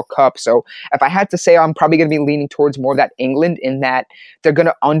especially this World Cup. So if I had to say, I'm probably going to be leaning towards more of that England, in that they're going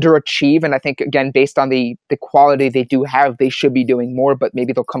to underachieve. And I think, again, based on the quality they do have, they should be doing more, but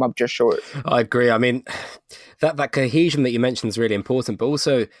maybe they'll come up just short. I agree. I mean, that cohesion that you mentioned is really important, but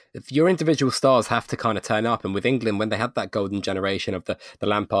also if your individual stars have to kind of turn up. And with England, when they had that golden generation of the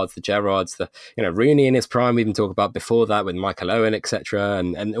Lampards, the Gerrards, Rooney in his prime, we even talk about before that with Michael Owen, etc.,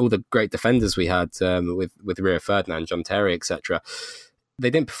 and all the great defenders we had with Rio Ferdinand, John Terry, etc. They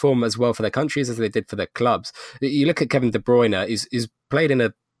didn't perform as well for their countries as they did for their clubs. You look at Kevin De Bruyne, he's played in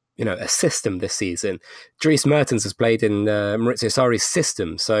a system this season. Dries Mertens has played in Maurizio Sarri's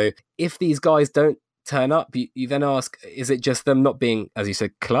system. So if these guys don't turn up, you then ask, is it just them not being, as you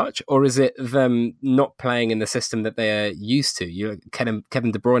said, clutch, or is it them not playing in the system that they are used to? Kevin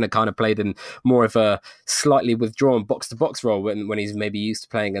De Bruyne kind of played in more of a slightly withdrawn box-to-box role when he's maybe used to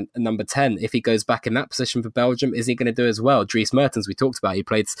playing a number 10. If he goes back in that position for Belgium, is he going to do as well? Dries Mertens, we talked about, he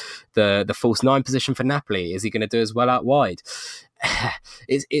played the false 9 position for Napoli. Is he going to do as well out wide?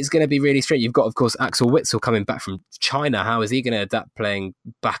 it's going to be really strange. You've got, of course, Axel Witsel coming back from China. How is he going to adapt playing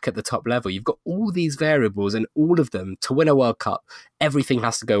back at the top level? You've got all these variables, and all of them to win a World Cup. Everything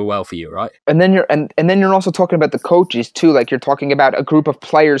has to go well for you, right? And then you're also talking about the coaches too. Like, you're talking about a group of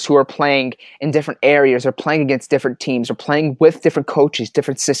players who are playing in different areas, or playing against different teams, or playing with different coaches,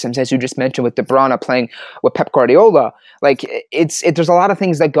 different systems, as you just mentioned with De Bruyne playing with Pep Guardiola. Like, there's a lot of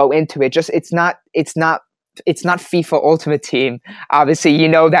things that go into it. Just it's not FIFA Ultimate Team. Obviously,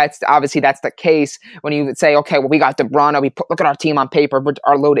 that's the case when you say, okay, well, we got De Bruyne, look at our team on paper, but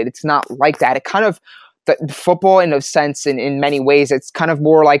are loaded. It's not like that. It kind of, the football in a sense, in many ways, it's kind of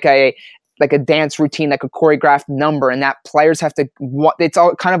more like a dance routine, like a choreographed number, and that players have to, it's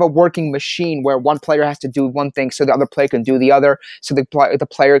all kind of a working machine where one player has to do one thing so the other player can do the other, so the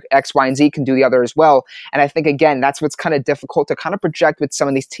player X, Y, and Z can do the other as well. And I think, again, that's what's kind of difficult to kind of project with some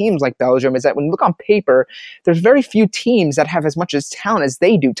of these teams like Belgium, is that when you look on paper, there's very few teams that have as much as talent as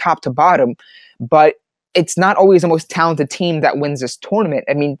they do, top to bottom, but it's not always the most talented team that wins this tournament.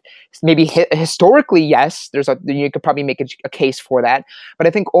 I mean, maybe historically, yes, you could probably make a case for that. But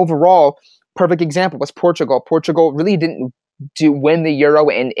I think overall, perfect example was Portugal. Portugal really didn't win the Euro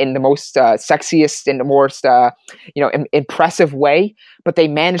in the most sexiest and the most impressive way, but they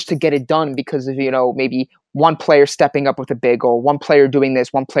managed to get it done because of maybe one player stepping up with a big goal, one player doing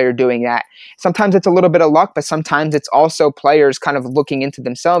this, one player doing that. Sometimes it's a little bit of luck, but sometimes it's also players kind of looking into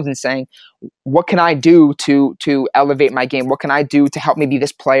themselves and saying, what can I do to elevate my game? What can I do to help maybe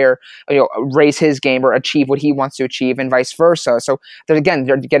this player raise his game or achieve what he wants to achieve, and vice versa? So again,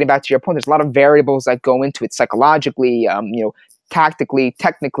 they're getting back to your point. There's a lot of variables that go into it psychologically, tactically,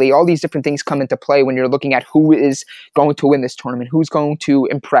 technically. All these different things come into play when you're looking at who is going to win this tournament, who's going to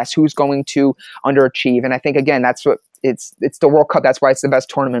impress, who's going to underachieve. And I think, again, that's what it's the World Cup. That's why it's the best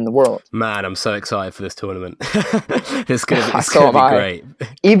tournament in the world. Man, I'm so excited for this tournament. It's gonna be great.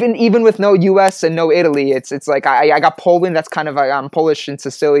 Even with no US and no Italy, it's like I got Poland. That's kind of, I'm Polish and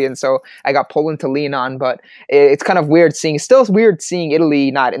Sicilian, so I got Poland to lean on. But it's kind of weird seeing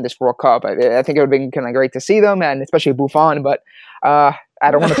Italy not in this World Cup. I think it would be kind of great to see them, and especially Buffon. But I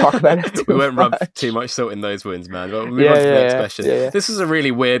don't want to talk about it we won't rub too much salt in those wounds, man. But we'll move on to the next question. This is a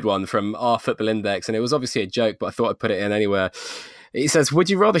really weird one from our Football Index, and it was obviously a joke, but I thought I'd put it in anywhere. He says, would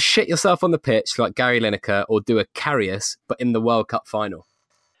you rather shit yourself on the pitch like Gary Lineker, or do a Karius but in the World Cup final?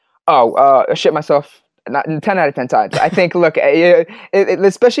 Shit myself. Not 10 out of 10 times. I think, look,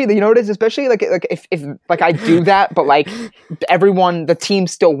 especially, especially like if like I do that, but like the team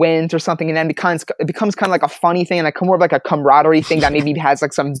still wins or something, and then it becomes kind of like a funny thing, and like more of like a camaraderie thing that maybe has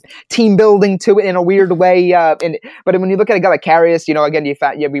like some team building to it in a weird way. But when you look at a guy like Karius,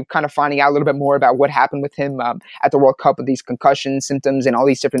 again, we're kind of finding out a little bit more about what happened with him at the World Cup with these concussion symptoms and all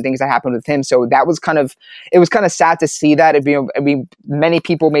these different things that happened with him. So it was kind of sad to see that. Many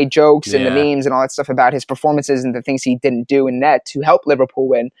people made jokes and the memes and all that stuff about his performances and the things he didn't do in net to help Liverpool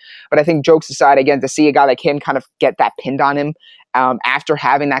win. But I think, jokes aside, again, to see a guy like him kind of get that pinned on him after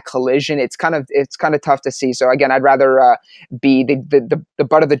having that collision, it's kind of tough to see. So again, I'd rather be the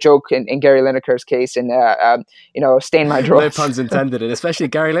butt of the joke in Gary Lineker's case, and stain my drawers. No puns intended, and especially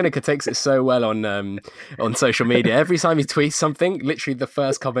Gary Lineker takes it so well on social media. Every time he tweets something, literally the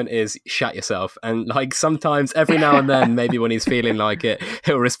first comment is "shat yourself," and like sometimes every now and then, maybe when he's feeling like it,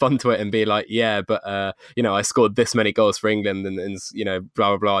 he'll respond to it and be like, "Yeah, but I scored this many goals for England," and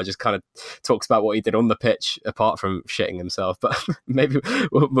blah blah blah. Just kind of talks about what he did on the pitch apart from shitting himself, but. Maybe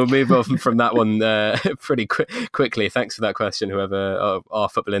we'll move on from that one pretty quickly. Thanks for that question, whoever our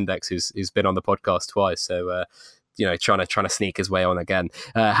Football Index who's been on the podcast twice. So trying to sneak his way on again.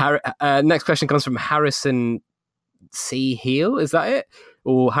 Next question comes from Harrison C. Heel. Is that it?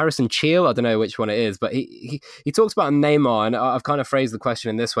 Or Harrison Cheel? I don't know which one it is, but he talks about Neymar, and I've kind of phrased the question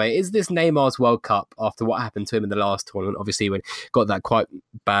in this way: is this Neymar's World Cup after what happened to him in the last tournament? Obviously, when he got that quite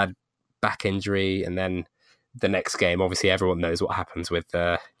bad back injury, and then the next game, obviously everyone knows what happens with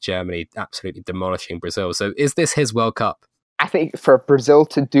Germany absolutely demolishing Brazil. So is this his World Cup? I think for Brazil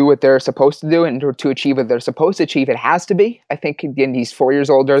to do what they're supposed to do and to achieve what they're supposed to achieve, it has to be. I think again, he's 4 years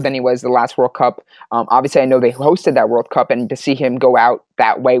older than he was the last World Cup. Obviously, I know they hosted that World Cup, and to see him go out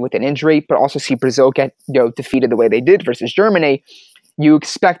that way with an injury, but also see Brazil get defeated the way they did versus Germany, you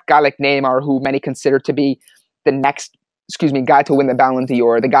expect a guy like Neymar, who many consider to be the next guy to win the Ballon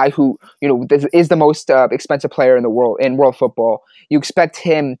d'Or, the guy who, is the most expensive player in the world, in world football. You expect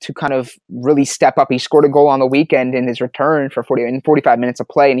him to kind of really step up. He scored a goal on the weekend in his return for 45 minutes of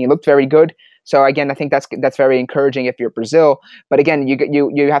play, and he looked very good. So again, I think that's very encouraging if you're Brazil. But again,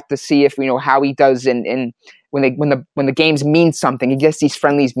 you have to see if how he does in when the games mean something. He gets these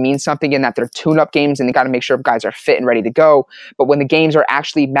friendlies mean something, and that they're tune-up games, and they got to make sure guys are fit and ready to go. But when the games are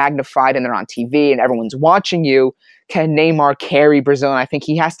actually magnified and they're on TV and everyone's watching you, can Neymar carry Brazil? And I think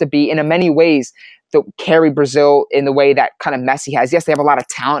he has to be, in many ways, to carry Brazil in the way that kind of Messi has. Yes, they have a lot of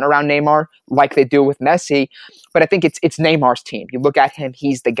talent around Neymar, like they do with Messi, but I think it's Neymar's team. You look at him,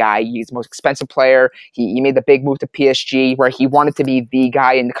 he's the guy. He's the most expensive player. He made the big move to PSG where he wanted to be the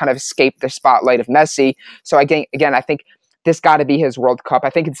guy and kind of escape the spotlight of Messi. So again, I think this got to be his World Cup. I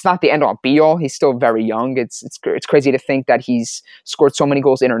think it's not the end-all be-all. He's still very young. It's crazy to think that he's scored so many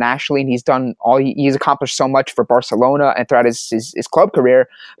goals internationally, and he's done he's accomplished so much for Barcelona and throughout his club career.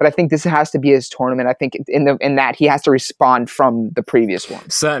 But I think this has to be his tournament. I think in that he has to respond from the previous one.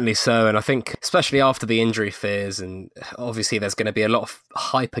 Certainly so, and I think especially after the injury fears, and obviously there's going to be a lot of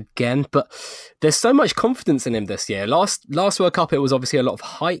hype again, but there's so much confidence in him this year. Last World Cup, it was obviously a lot of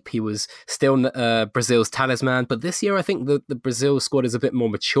hype. He was still Brazil's talisman, but this year I think the Brazil squad is a bit more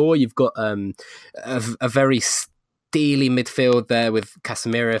mature. You've got a very steely midfield there with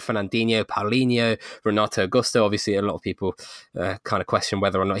Casemiro, Fernandinho, Paulinho, Renato Augusto. Obviously, a lot of people kind of question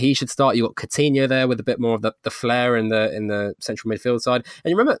whether or not he should start. You've got Coutinho there with a bit more of the flair in the central midfield side.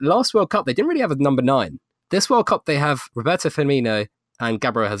 And you remember, last World Cup, they didn't really have a number 9. This World Cup, they have Roberto Firmino and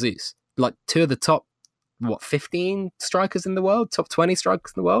Gabriel Jesus, like two of the top 15 strikers in the world, top 20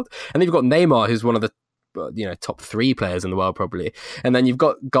 strikers in the world. And then you've got Neymar, who's one of the top 3 players in the world probably, and then you've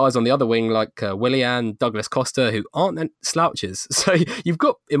got guys on the other wing like Willian, Douglas Costa, who aren't slouches. So you've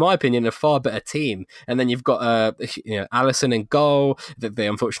got, in my opinion, a far better team. And then you've got Alisson in goal. They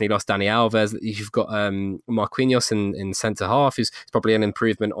unfortunately lost Dani Alves. You've got Marquinhos in centre half, who's probably an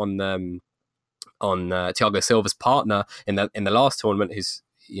improvement on Thiago Silva's partner in the last tournament, who's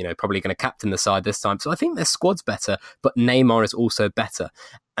probably going to captain the side this time. So I think their squad's better, but Neymar is also better.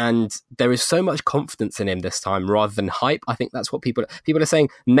 And there is so much confidence in him this time rather than hype. I think that's what people are saying.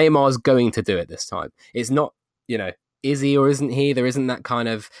 Neymar's going to do it this time. It's not, is he or isn't he? There isn't that kind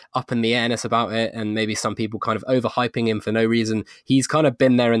of up in the airness about it. And maybe some people kind of overhyping him for no reason. He's kind of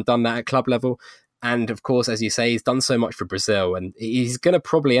been there and done that at club level. And of course, as you say, he's done so much for Brazil, and he's going to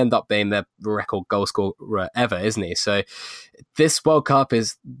probably end up being their record goal scorer ever, isn't he? So this World Cup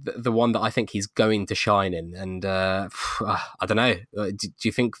is the one that I think he's going to shine in. And I don't know. Do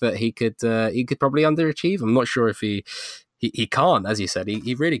you think that he could probably underachieve? I'm not sure if he can't, as you said.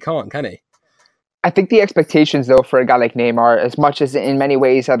 He really can't, can he? I think the expectations, though, for a guy like Neymar, as much as in many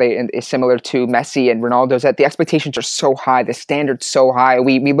ways is similar to Messi and Ronaldo, is that the expectations are so high, the standard's so high.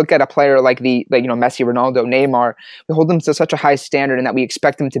 We look at a player like Messi, Ronaldo, Neymar, we hold them to such a high standard, and that we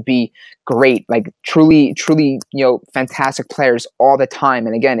expect them to be great, like truly, fantastic players all the time.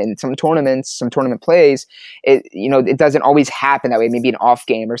 And again, in some tournament plays, it doesn't always happen that way. Maybe an off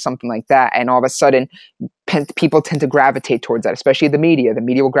game or something like that, and all of a sudden, people tend to gravitate towards that, especially the media. The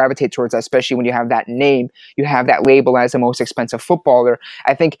media will gravitate towards that, especially when you have that name, you have that label as the most expensive footballer.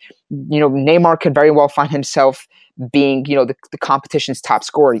 I think, Neymar could very well find himself being, the competition's top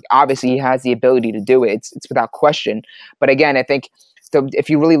scorer. Obviously, he has the ability to do it. It's without question. But again, I think if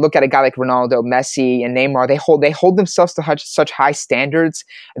you really look at a guy like Ronaldo, Messi, and Neymar, they hold themselves to such high standards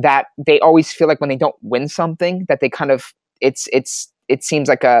that they always feel like when they don't win something, that they kind of it seems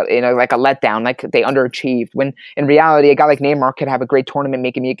like a letdown, like they underachieved. When in reality, a guy like Neymar could have a great tournament,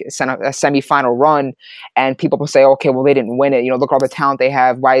 making a semifinal run, and people will say, okay, well, they didn't win it. Look at all the talent they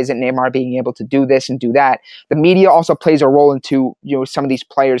have. Why isn't Neymar being able to do this and do that? The media also plays a role into some of these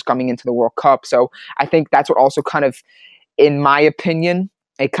players coming into the World Cup. So I think that's what also kind of, in my opinion,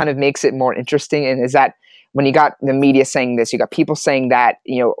 it kind of makes it more interesting. And is that when you got the media saying this, you got people saying that,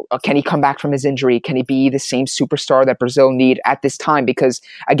 can he come back from his injury? Can he be the same superstar that Brazil need at this time? Because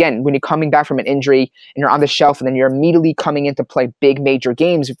again, when you're coming back from an injury and you're on the shelf and then you're immediately coming in to play big major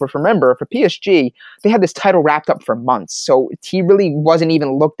games, remember, for PSG, they had this title wrapped up for months. So he really wasn't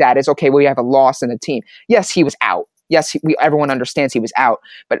even looked at as, okay, well, you have a loss in the team. Yes, he was out. Yes, everyone understands he was out,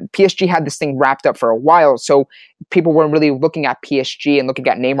 but PSG had this thing wrapped up for a while, so people weren't really looking at PSG and looking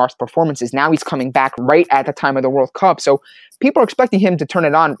at Neymar's performances. Now he's coming back right at the time of the World Cup, so people are expecting him to turn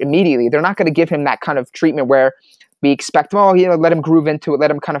it on immediately. They're not going to give him that kind of treatment where we expect, let him groove into it,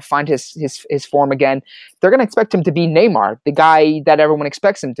 let him kind of find his form again. They're going to expect him to be Neymar, the guy that everyone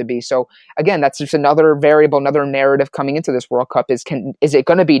expects him to be. So again, that's just another variable, another narrative coming into this World Cup is it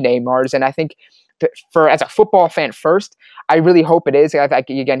going to be Neymar's? And I think as a football fan first, I really hope it is.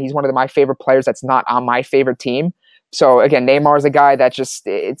 Again, he's one of my favorite players that's not on my favorite team. So again, Neymar is a guy that just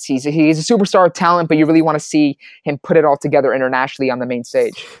he's a superstar talent, but you really want to see him put it all together internationally on the main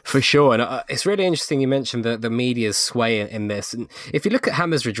stage. For sure, and it's really interesting you mentioned the media's sway in this. And if you look at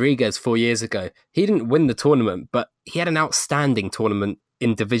James Rodriguez 4 years ago, he didn't win the tournament, but he had an outstanding tournament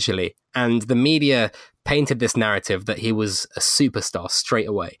individually, and the media painted this narrative that he was a superstar straight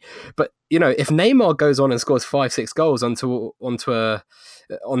away. But if Neymar goes on and scores 5-6 goals on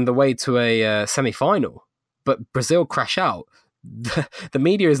the way to a semi-final, but Brazil crash out, the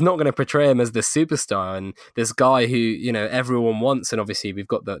media is not going to portray him as the superstar and this guy who everyone wants. And obviously we've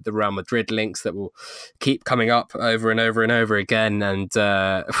got the Real Madrid links that will keep coming up over and over and over again, and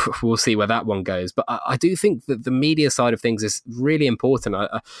we'll see where that one goes. But I do think that the media side of things is really important.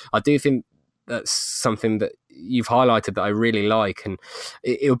 I do think that's something that you've highlighted that I really like, and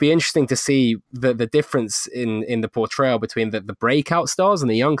it'll be interesting to see the difference in the portrayal between the breakout stars and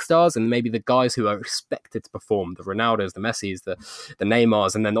the young stars, and maybe the guys who are expected to perform, the Ronaldos, the Messis, the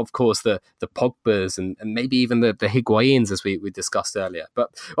Neymars, and then of course the Pogbas and maybe even the Higuains, as we discussed earlier.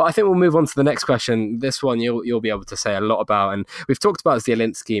 But I think we'll move on to the next question. This one you'll be able to say a lot about, and we've talked about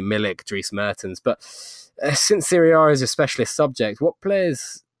Zielinski, Milik, Dries Mertens, but since Serie A is a specialist subject, what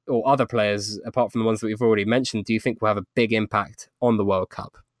players or other players, apart from the ones that we've already mentioned, do you think will have a big impact on the World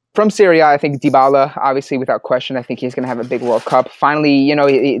Cup? From Serie A, I think Dybala, obviously, without question, I think he's going to have a big World Cup. Finally,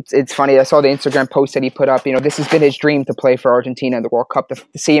 it's funny. I saw the Instagram post that he put up. This has been his dream to play for Argentina in the World Cup. To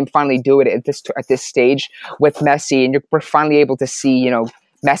see him finally do it at this stage with Messi, and we're finally able to see,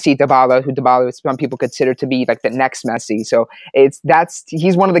 Messi, Dybala, who Dybala some people consider to be like the next Messi. So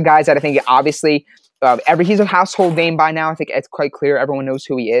he's one of the guys that I think obviously. He's a household name by now. I think it's quite clear. Everyone knows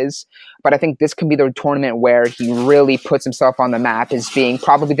who he is. But I think this can be the tournament where he really puts himself on the map as being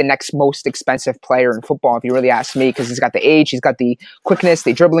probably the next most expensive player in football, if you really ask me, because he's got the age, he's got the quickness,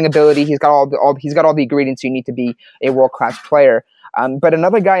 the dribbling ability, he's got all the ingredients you need to be a world-class player. But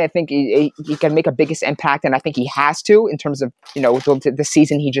another guy, I think he can make a biggest impact, and I think he has to in terms of the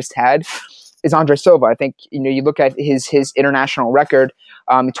season he just had, is Andre Silva. I think you look at his international record,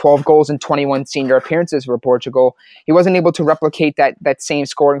 12 goals and 21 senior appearances for Portugal. He wasn't able to replicate that same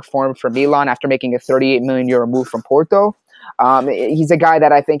scoring form for Milan after making a 38 million euro move from Porto. He's a guy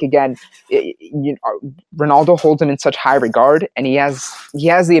that I think, again, Ronaldo holds him in such high regard, and he has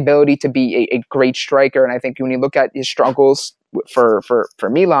the ability to be a great striker. And I think when you look at his struggles for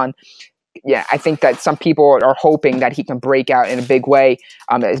Milan, yeah, I think that some people are hoping that he can break out in a big way.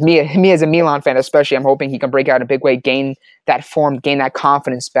 As me as a Milan fan, especially, I'm hoping he can break out in a big way, gain that form, gain that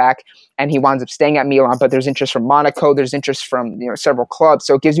confidence back, and he winds up staying at Milan. But there's interest from Monaco, there's interest from several clubs,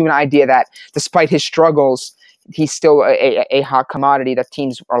 so it gives you an idea that despite his struggles, he's still a hot commodity that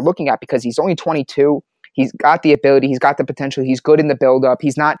teams are looking at because he's only 22. He's got the ability, he's got the potential, he's good in the build-up.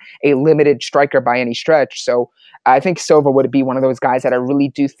 He's not a limited striker by any stretch. So I think Silva would be one of those guys that I really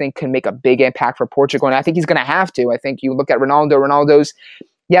do think can make a big impact for Portugal, and I think he's going to have to. I think you look at Ronaldo. Ronaldo's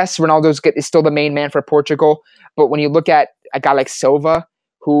is still the main man for Portugal, but when you look at a guy like Silva,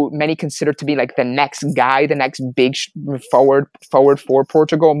 who many consider to be like the next guy, the next big forward for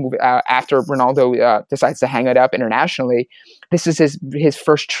Portugal after Ronaldo decides to hang it up internationally. This is his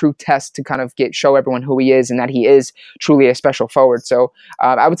first true test to kind of show everyone who he is and that he is truly a special forward. So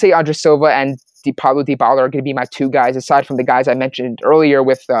I would say Andre Silva and Pablo Dybala are going to be my two guys, aside from the guys I mentioned earlier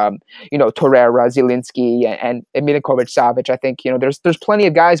with Torreira, Zielinski, and Milinkovic-Savic. I think there's plenty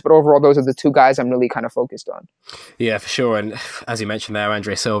of guys, but overall those are the two guys I'm really kind of focused on. Yeah, for sure. And as you mentioned there,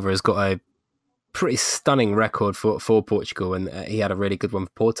 Andre Silva has got a pretty stunning record for Portugal, and he had a really good one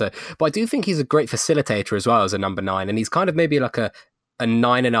for Porto. But I do think he's a great facilitator as well as a number 9, and he's kind of maybe like a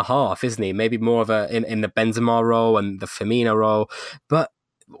 9.5, isn't he? Maybe more of in the Benzema role and the Firmino role, but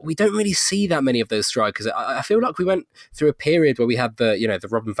we don't really see that many of those strikers. I feel like we went through a period where we had the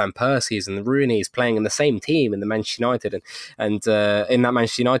Robin van Persies and the Rooney's playing in the same team in the Manchester United and in that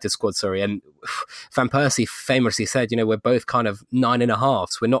Manchester United squad. And Van Persie famously said, we're both kind of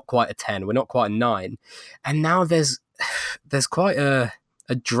 9.5s. We're not quite a 10. We're not quite a 9. And now there's quite a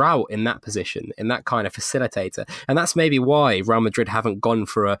drought in that position, in that kind of facilitator, and that's maybe why Real Madrid haven't gone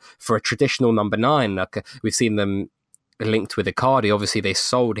for a traditional number 9. Like we've seen them linked with Icardi. Obviously, they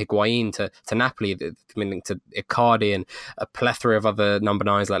sold Higuain to Napoli. They've been linked to Icardi and a plethora of other number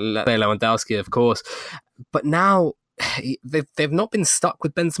 9s like Lewandowski, of course. But now they've not been stuck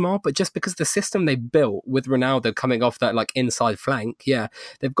with Benzema, but just because the system they built with Ronaldo coming off that like inside flank,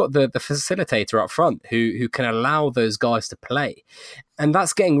 they've got the facilitator up front who can allow those guys to play. And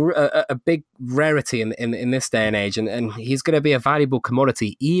that's getting a big rarity in this day and age. And he's going to be a valuable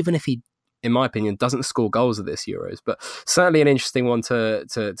commodity, even if he in my opinion, doesn't score goals at this Euros, but certainly an interesting one to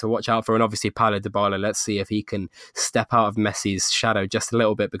watch out for. And obviously, Paulo Dybala, let's see if he can step out of Messi's shadow just a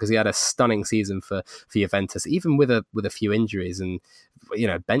little bit, because he had a stunning season for Juventus, even with a few injuries, and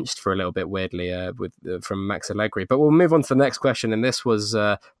benched for a little bit weirdly from Max Allegri. But we'll move on to the next question, and this was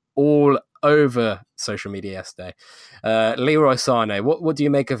all over social media yesterday. Leroy Sané, what do you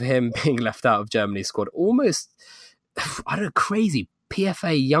make of him being left out of Germany's squad? Almost, I don't know, crazy.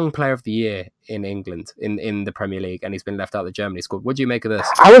 PFA Young Player of the Year in England, in the Premier League, and he's been left out of the Germany squad. What do you make of this?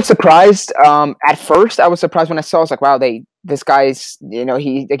 I was surprised. At first, I was surprised when I saw. I was like, "Wow, this guy's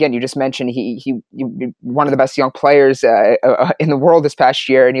he again. You just mentioned he one of the best young players in the world this past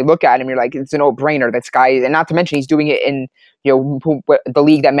year." And you look at him, you're like, "It's a no-brainer." This guy, and not to mention, he's doing it in the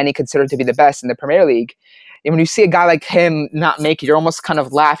league that many consider to be the best in the Premier League. And when you see a guy like him not make it, you're almost kind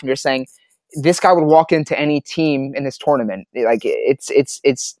of laughing. You're saying, this guy would walk into any team in this tournament. Like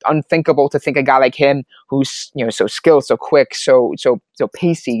it's unthinkable to think a guy like him, who's so skilled, so quick, so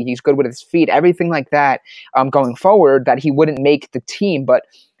pacey, he's good with his feet, everything like that, going forward, that he wouldn't make the team. But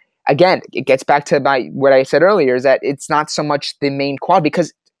again, it gets back to what I said earlier, is that it's not so much the main quad,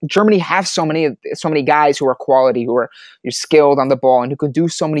 because Germany have so many guys who are quality, who are skilled on the ball, and who can do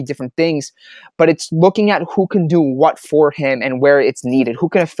so many different things. But it's looking at who can do what for him and where it's needed, who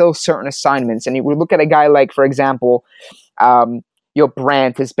can fill certain assignments. And we look at a guy like, for example,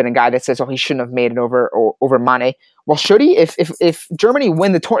 Brandt has been a guy that says, "Oh, he shouldn't have made it over Mane." Well, should he? If Germany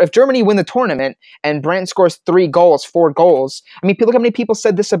win the tournament and Brandt scores 4 goals. I mean, look how many people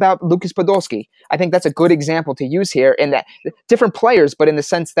said this about Lucas Podolski. I think that's a good example to use here, in that different players, but in the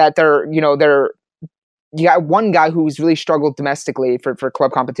sense that you got one guy who's really struggled domestically for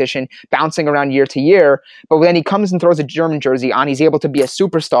club competition, bouncing around year to year, but then he comes and throws a German jersey on, he's able to be a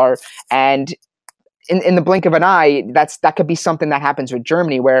superstar, and in the blink of an eye, that could be something that happens with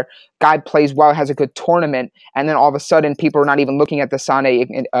Germany, where guy plays well, has a good tournament, and then all of a sudden people are not even looking at the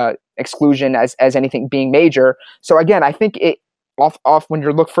Sané exclusion as anything being major. So again, I think it off when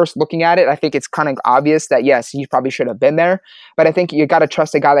you're first looking at it, I think it's kind of obvious that yes, he probably should have been there. But I think you got to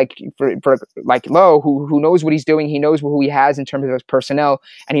trust a guy like Lowe, who knows what he's doing. He knows who he has in terms of his personnel,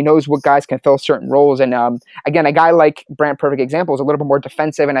 and he knows what guys can fill certain roles. And again, a guy like Brandt, perfect example, is a little bit more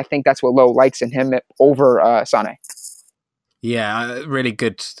defensive, and I think that's what Lowe likes in him over Sané. Yeah, really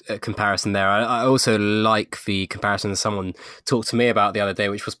good comparison there. I also like the comparison someone talked to me about the other day,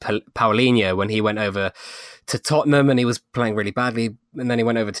 which was Paulinho, when he went over to Tottenham and he was playing really badly, and then he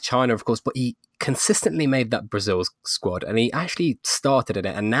went over to China, of course, but he consistently made that Brazil squad, and he actually started in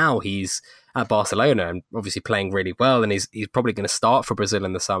it, and now he's at Barcelona and obviously playing really well, and he's probably going to start for Brazil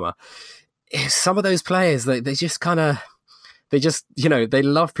in the summer. Some of those players, they just kind of... they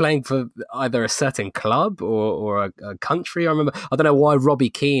love playing for either a certain club or a country. I don't know why Robbie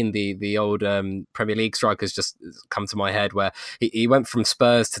Keane, the old Premier League strikers, just come to my head, where he went from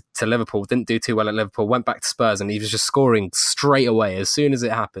Spurs to Liverpool, didn't do too well at Liverpool, went back to Spurs, and he was just scoring straight away as soon as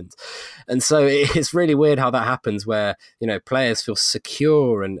it happened. And so it's really weird how that happens, where players feel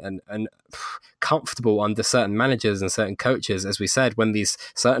secure and comfortable under certain managers and certain coaches. As we said, when these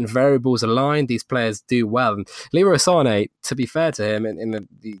certain variables align, these players do well. And Leroy Sané, to be fair to him, in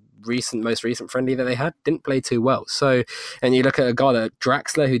the most recent friendly that they had, didn't play too well. So, and you look at a guy like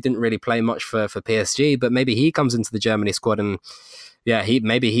Draxler, who didn't really play much for PSG, but maybe he comes into the Germany squad and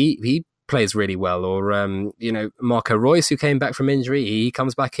he plays really well. Or Marco Reus, who came back from injury, he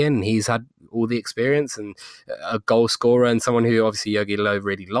comes back in and he's had all the experience, and a goal scorer, and someone who obviously Jogi Löw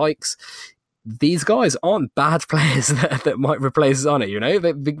really likes. These guys aren't bad players that might replace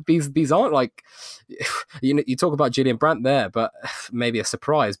Sané. These aren't like, you talk about Julian Brandt there, but maybe a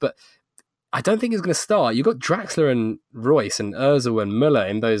surprise. But I don't think he's going to start. You've got Draxler and Royce and Ozil and Müller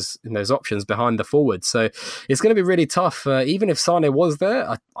in those options behind the forwards. So it's going to be really tough. Even if Sané was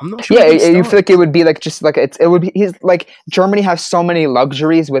there, I'm not sure. Yeah, you feel like it would be like just like it would be. He's like, Germany has so many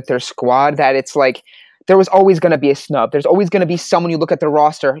luxuries with their squad that it's like, there was always going to be a snub. There's always going to be someone, you look at the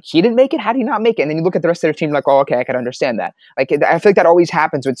roster, he didn't make it, how did he not make it? And then you look at the rest of their team like, oh, okay, I can understand that. Like, I feel like that always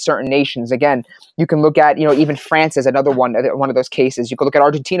happens with certain nations. Again, you can look at, even France is another one of those cases. You could look at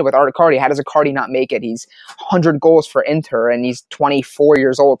Argentina with Icardi. How does Icardi not make it? He's 100 goals for Inter, and he's 24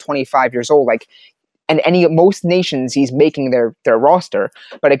 years old, 25 years old. Like, and most nations, he's making their roster.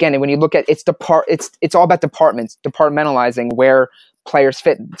 But again, when you look at it's all about departmentalizing where players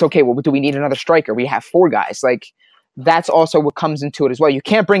fit. It's okay. Well, do we need another striker? We have 4 guys. Like, that's also what comes into it as well. You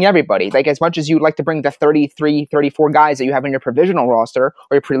can't bring everybody. Like, as much as you'd like to bring the 33, 34 guys that you have in your provisional roster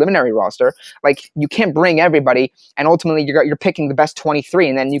or your preliminary roster, like, you can't bring everybody, and ultimately you're picking the best 23.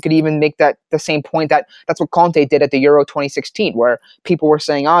 And then you could even make that the same point that's what Conte did at the Euro 2016, where people were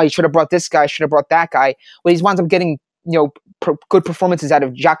saying, oh, he should have brought this guy, should have brought that guy. Well, he winds up getting, good performances out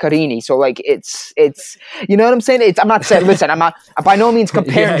of Giaccherini. So, like, it's you know what I'm saying? I'm not saying, listen, I'm not by no means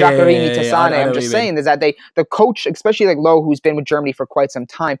comparing Giaccherini to Sane. I'm just saying is that the coach, especially like Lowe, who's been with Germany for quite some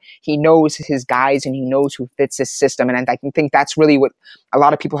time, he knows his guys and he knows who fits his system. And I think that's really what a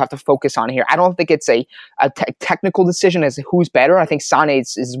lot of people have to focus on here. I don't think it's a technical decision as to who's better. I think Sane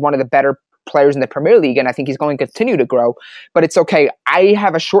is one of the better players in the Premier League, and I think he's going to continue to grow. But it's okay. I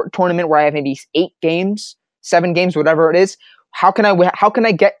have a short tournament where I have maybe 7 games, whatever it is. How can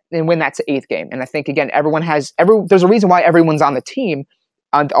I get and win that to 8th game? And I think, again, there's a reason why everyone's on the team,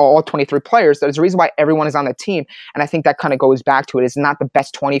 on all 23 players. There's a reason why everyone is on the team. And I think that kind of goes back to it. It's not the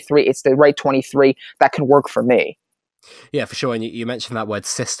best 23. It's the right 23 that can work for me. Yeah, for sure. And you mentioned that word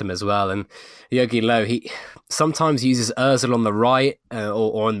system as well. And Jogi Löw, he sometimes uses Ozil on the right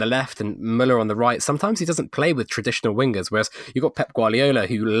or on the left and Müller on the right. Sometimes he doesn't play with traditional wingers, whereas you've got Pep Guardiola,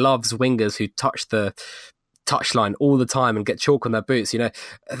 who loves wingers who touch the touchline all the time and get chalk on their boots.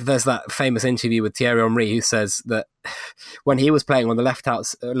 There's that famous interview with Thierry Henry who says that when he was playing on the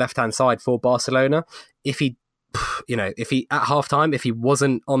left-hand side for Barcelona, if he at halftime, if he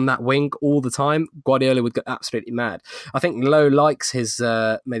wasn't on that wing all the time, Guardiola would get absolutely mad. I think Lowe likes his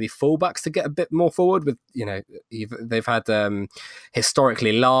maybe fullbacks to get a bit more forward. With they've had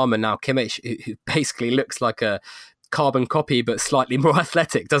historically Lahm and now Kimmich, who basically looks like a carbon copy but slightly more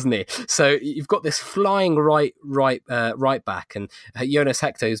athletic, doesn't he? So you've got this flying right back, and Jonas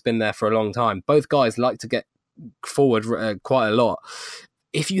Hector, who's been there for a long time. Both guys like to get forward quite a lot.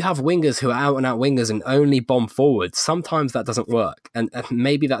 If you have wingers who are out and out wingers and only bomb forward, sometimes that doesn't work. And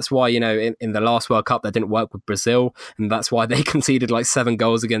maybe that's why, in the last World Cup, that didn't work with Brazil. And that's why they conceded like 7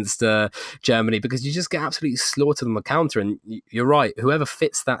 goals against Germany, because you just get absolutely slaughtered on the counter. And you're right, whoever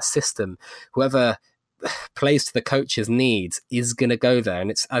fits that system, whoever plays to the coach's needs is going to go there.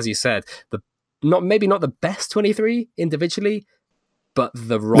 And it's, as you said, maybe not the best 23 individually, but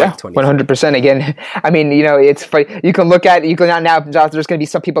the right 23. 100%. Again, I mean, it's funny. You can look at now. There's going to be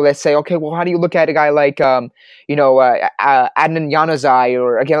some people that say, okay, well, how do you look at a guy like, Adnan Januzaj,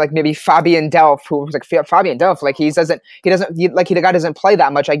 or again, like maybe Fabian Delph, who was like Fabian Delph, like the guy doesn't play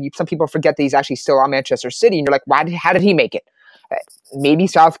that much. Some people forget that he's actually still on Manchester City, and you're like, how did he make it? Maybe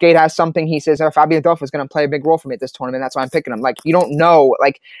Southgate has something. He says, Fabian Delph is going to play a big role for me at this tournament. That's why I'm picking him. Like, you don't know.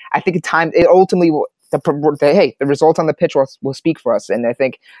 Like, I think it ultimately will. The results on the pitch will speak for us, and I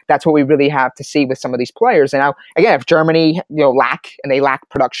think that's what we really have to see with some of these players. And now, again, if Germany lack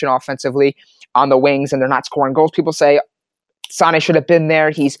production offensively on the wings and they're not scoring goals, people say Sane should have been there.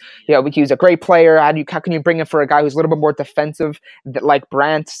 He's a great player. How can you bring him for a guy who's a little bit more defensive, like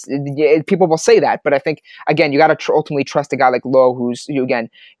Brandt? People will say that, but I think, again, you got to ultimately trust a guy like Lowe, who's again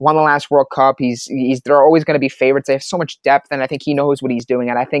won the last World Cup. They're always going to be favorites. They have so much depth, and I think he knows what he's doing.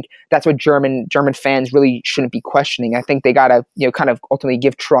 And I think that's what German fans really shouldn't be questioning. I think they got to kind of ultimately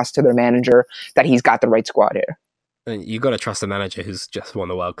give trust to their manager that he's got the right squad here. You got to trust the manager who's just won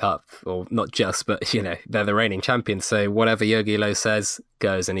the World Cup, or not just, but they're the reigning champions. So whatever Jogi Löw says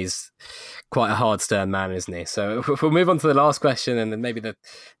goes, and he's quite a hard, stern man, isn't he? So we'll move on to the last question, and then maybe the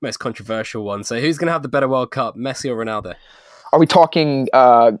most controversial one. So who's going to have the better World Cup, Messi or Ronaldo? Are we talking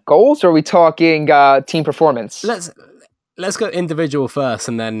goals, or are we talking team performance? Let's go individual first,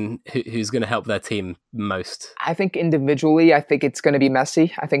 and then who's going to help their team most? I think individually, it's going to be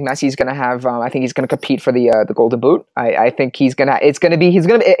Messi. I think Messi's going to have. I think he's going to compete for the Golden Boot. I think he's going to. It's going to be. He's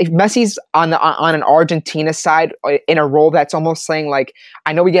going to. If Messi's on an Argentina side in a role that's almost saying like,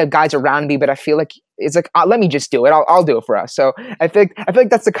 I know we get guys around me, but I feel like it's like, let me just do it. I'll do it for us. So I feel like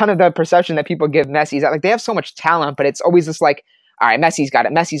that's the kind of the perception that people give Messi. Is that like they have so much talent, but it's always just like, all right, Messi's got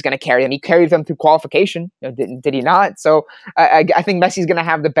it. Messi's going to carry them. He carried them through qualification. Did he not? So I think Messi's going to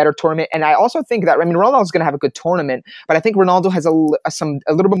have the better tournament. And I also think that, Ronaldo's going to have a good tournament, but I think Ronaldo has a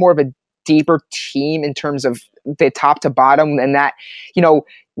little bit more of a deeper team in terms of the top to bottom, and that,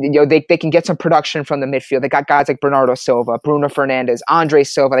 they can get some production from the midfield. They got guys like Bernardo Silva, Bruno Fernandes, Andre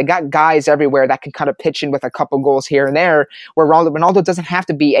Silva. They got guys everywhere that can kind of pitch in with a couple goals here and there, where Ronaldo doesn't have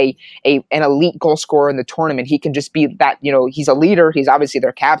to be an elite goal scorer in the tournament. He can just be that, he's a leader. He's obviously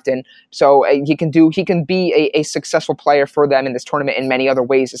their captain. So he can be a successful player for them in this tournament in many other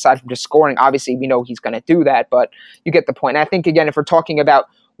ways aside from just scoring. Obviously, we know he's going to do that, but you get the point. And I think, again, if we're talking about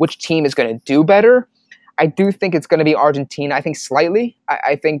which team is going to do better, I do think it's going to be Argentina. I think slightly.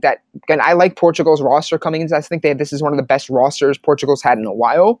 I think that, again, I like Portugal's roster coming in. I think this is one of the best rosters Portugal's had in a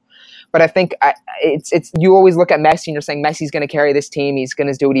while. But I think it's you always look at Messi and you're saying Messi's going to carry this team. He's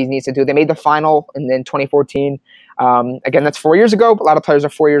going to do what he needs to do. They made the final in 2014. Again, that's 4 years ago. A lot of players are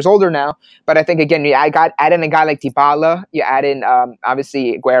 4 years older now. But I think, again, add in a guy like Dybala. You add in,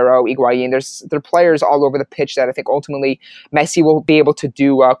 obviously, Aguero, Higuain. There are players all over the pitch that I think ultimately Messi will be able to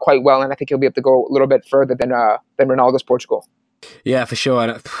do quite well. And I think he'll be able to go a little bit further than Ronaldo's Portugal. Yeah, for sure.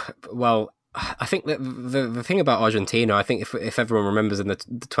 And, well, I think that the thing about Argentina, I think if everyone remembers in the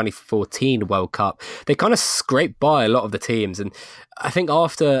 2014 World Cup, they kind of scraped by a lot of the teams. And I think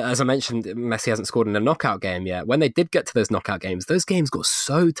after, as I mentioned, Messi hasn't scored in a knockout game yet. When they did get to those knockout games, those games got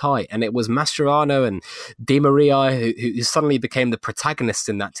so tight. And it was Mascherano and Di Maria who suddenly became the protagonists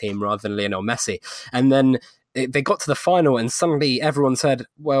in that team rather than Lionel Messi. And then they got to the final and suddenly everyone said,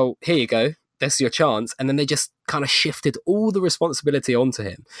 well, here you go. This is your chance. And then they just kind of shifted all the responsibility onto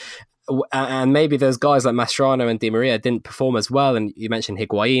him. And maybe those guys like Mascherano and Di Maria didn't perform as well. And you mentioned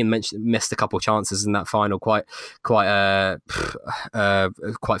Higuain missed a couple of chances in that final quite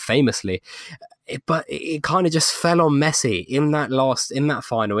famously. But it kind of just fell on Messi in that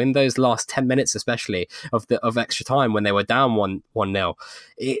final, in those last 10 minutes, especially of extra time when they were down 1-0.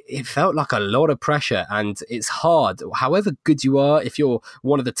 It felt like a lot of pressure, and it's hard. However good you are, if you're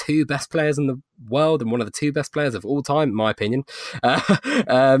one of the two best players in the world and one of the two best players of all time, in my opinion,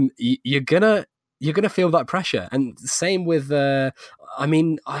 you're gonna feel that pressure. And same with, a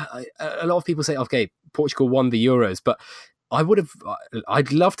lot of people say, okay, Portugal won the Euros, but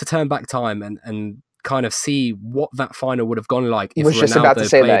I'd love to turn back time and kind of see what that final would have gone like if Ronaldo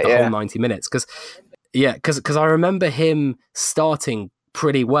played the whole 90 minutes. Because I remember him starting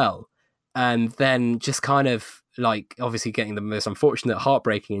pretty well and then just kind of like obviously getting the most unfortunate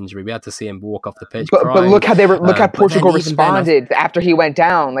heartbreaking injury. We had to see him walk off the pitch crying. But look how Portugal responded after he went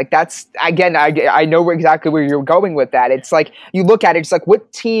down. Like, that's, again, I know exactly where you're going with that. It's like, you look at it, it's like,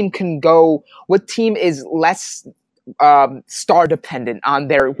 what team is less star dependent on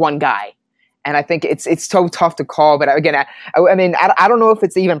their one guy? And I think it's so tough to call. But again, I don't know if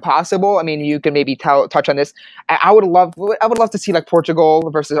it's even possible. I mean, you can maybe touch on this. I would love to see like Portugal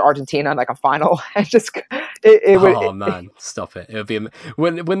versus Argentina in like a final. Man, stop it! It would be.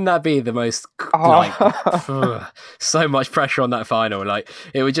 Wouldn't that be the most so much pressure on that final? Like,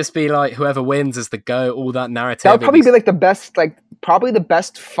 it would just be like whoever wins is the GOAT. All that narrative. That would probably be like the best, probably the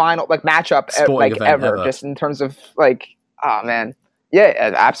best final matchup ever. Just in terms of oh man.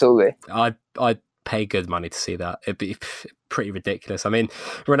 Yeah, absolutely. I'd pay good money to see that. It'd be pretty ridiculous. I mean,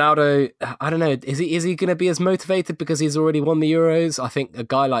 Ronaldo, I don't know, is he going to be as motivated because he's already won the Euros? I think a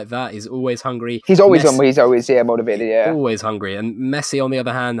guy like that is always hungry. He's always motivated, yeah. Always hungry. And Messi, on the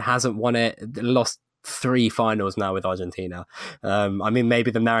other hand, hasn't won it, lost 3 finals now with Argentina.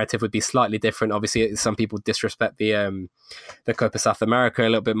 Maybe the narrative would be slightly different. Obviously, some people disrespect the Copa South America a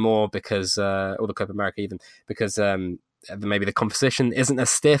little bit more because, or the Copa America even, because maybe the composition isn't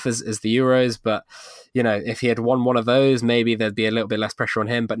as stiff as the Euros, but you know, if he had won one of those, maybe there'd be a little bit less pressure on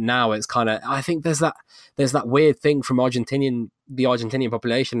him. But now it's kind of, I think there's that weird thing from the Argentinian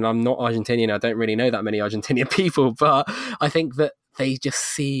population. And I'm not Argentinian, I don't really know that many Argentinian people, but I think that they just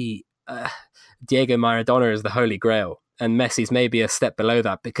see Diego Maradona as the Holy Grail. And Messi's maybe a step below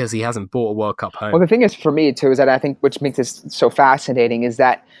that because he hasn't bought a World Cup home. Well, the thing is for me too is that I think which makes this so fascinating is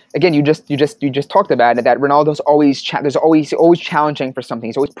that, again, you just talked about it, that Ronaldo's always always challenging for something.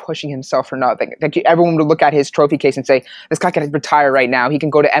 He's always pushing himself for nothing. Like, everyone would look at his trophy case and say, this guy can retire right now. He can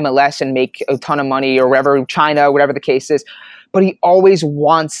go to MLS and make a ton of money, or wherever, China, whatever the case is. But he always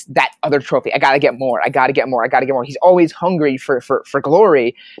wants that other trophy. I got to get more. He's always hungry for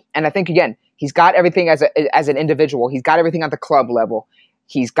glory. And I think, again, he's got everything as an individual. He's got everything at the club level.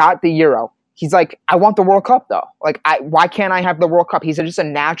 He's got the Euro. He's like, I want the World Cup though. Like, why can't I have the World Cup? He's just a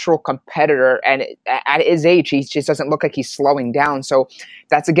natural competitor, and at his age, he just doesn't look like he's slowing down. So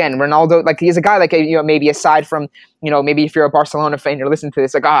that's, again, Ronaldo. Like, he's a guy like, maybe aside from, maybe if you're a Barcelona fan, you're listening to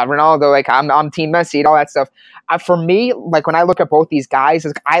this, like, Ronaldo, like, I'm Team Messi and all that stuff. For me, like, when I look at both these guys,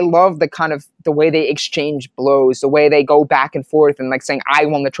 I love the kind of the way they exchange blows, the way they go back and forth and like saying, I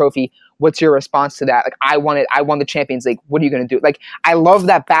won the trophy. What's your response to that? Like, I won the Champions League. What are you going to do? Like, I love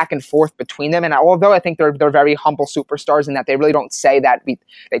that back and forth between them. And although I think they're very humble superstars in that they really don't say that,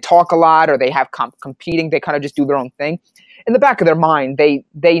 they talk a lot or they have competing, they kind of just do their own thing. In the back of their mind,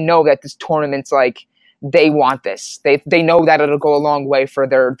 they know that this tournament's like, they want this. They know that it'll go a long way for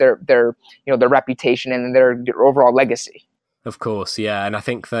their reputation and their overall legacy. Of course, yeah. And I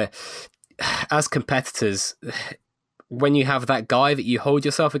think that as competitors, when you have that guy that you hold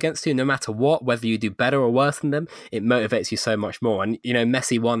yourself against to, no matter what, whether you do better or worse than them, it motivates you so much more. And, you know,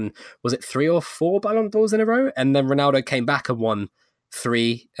 Messi won, was it 3 or 4 Ballon d'Ors in a row? And then Ronaldo came back and won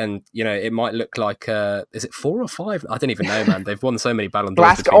 3. And, you know, it might look like, is it 4 or 5? I don't even know, man. They've won so many Ballon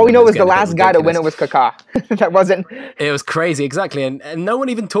d'Ors. All we know is the last guy to win it was Kaká. That wasn't... It was crazy, exactly. And no one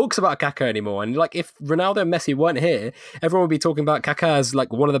even talks about Kaká anymore. And, like, if Ronaldo and Messi weren't here, everyone would be talking about Kaká as,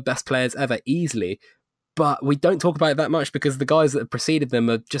 like, one of the best players ever, easily. But we don't talk about it that much because the guys that have preceded them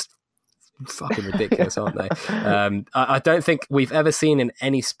are just fucking ridiculous, aren't they? I don't think we've ever seen in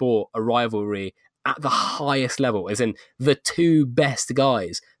any sport a rivalry at the highest level, as in the 2 best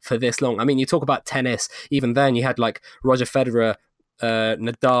guys for this long. I mean, you talk about tennis, even then you had like Roger Federer,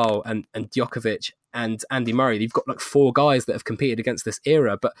 Nadal and Djokovic and Andy Murray. You've got like 4 guys that have competed against this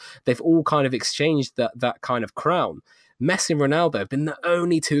era, but they've all kind of exchanged that kind of crown. Messi and Ronaldo have been the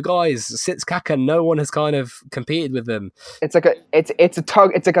only 2 guys since Kaká. No one has kind of competed with them. It's like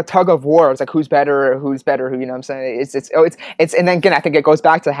a tug of war. It's like who's better, who, you know what I'm saying? It's and then again, I think it goes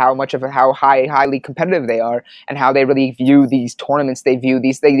back to how highly competitive they are and how they really view these tournaments. They view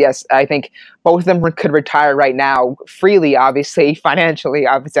these things. Yes, I think both of them could retire right now freely, obviously, financially.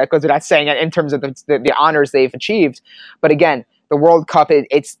 Obviously, that goes without saying in terms of the honors they've achieved. But again, the World Cup,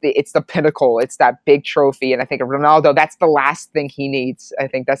 it's the pinnacle. It's that big trophy. And I think of Ronaldo, that's the last thing he needs. I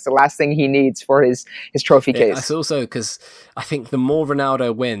think that's the last thing he needs for his trophy case. It's also because I think the more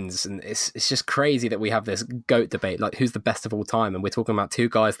Ronaldo wins, and it's just crazy that we have this GOAT debate, like who's the best of all time, and we're talking about 2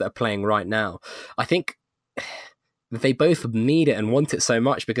 guys that are playing right now. I think they both need it and want it so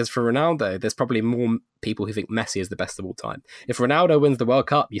much because for Ronaldo, there's probably more people who think Messi is the best of all time. If Ronaldo wins the World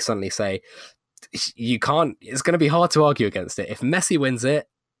Cup, you suddenly say, you can't, it's going to be hard to argue against it. If Messi wins it,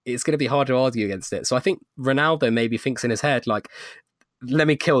 it's going to be hard to argue against it. So I think Ronaldo maybe thinks in his head, like, let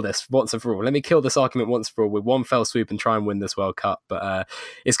me kill this once and for all. Let me kill this argument once for all with one fell swoop and try and win this World Cup. But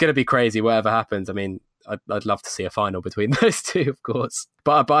it's going to be crazy, whatever happens. I mean, I'd love to see a final between those 2, of course.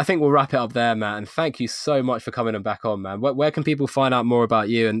 But I think we'll wrap it up there, Matt. And thank you so much for coming and back on, man. Where can people find out more about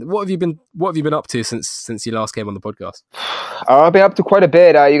you? And what have you been up to since you last came on the podcast? I've been up to quite a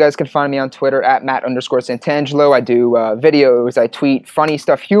bit. You guys can find me on Twitter at Matt_Santangelo. I do videos. I tweet funny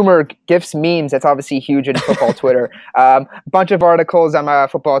stuff, humor, GIFs, memes. That's obviously huge in football Twitter. A bunch of articles. I'm a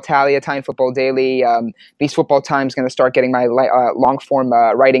Football Italia, Italian Football Daily. These Football Times going to start getting my long form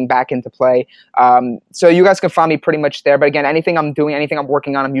writing back into play. So you guys can find me pretty much there. But again, anything I'm doing, anything I'm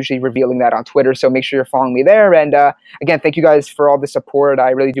working on, I'm usually revealing that on Twitter. So make sure you're following me there. And again, thank you guys for all the support. I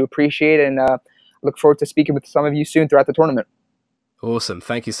really do appreciate it. And look forward to speaking with some of you soon throughout the tournament. Awesome.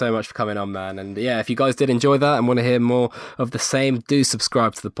 Thank you so much for coming on, man. And yeah, if you guys did enjoy that and want to hear more of the same, do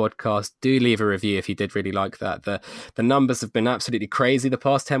subscribe to the podcast. Do leave a review if you did really like that. The numbers have been absolutely crazy the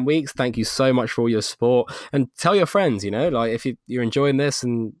past 10 weeks. Thank you so much for all your support. And tell your friends, you know, like if you're enjoying this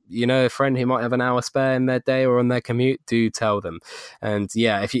and you know a friend who might have an hour spare in their day or on their commute, do tell them. And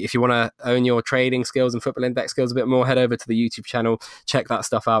yeah, if you want to own your trading skills and football index skills a bit more, head over to the YouTube channel. Check that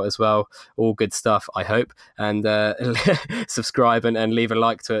stuff out as well. All good stuff, I hope. And subscribe and leave a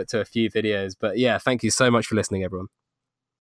like to a few videos. But yeah, thank you so much for listening, everyone.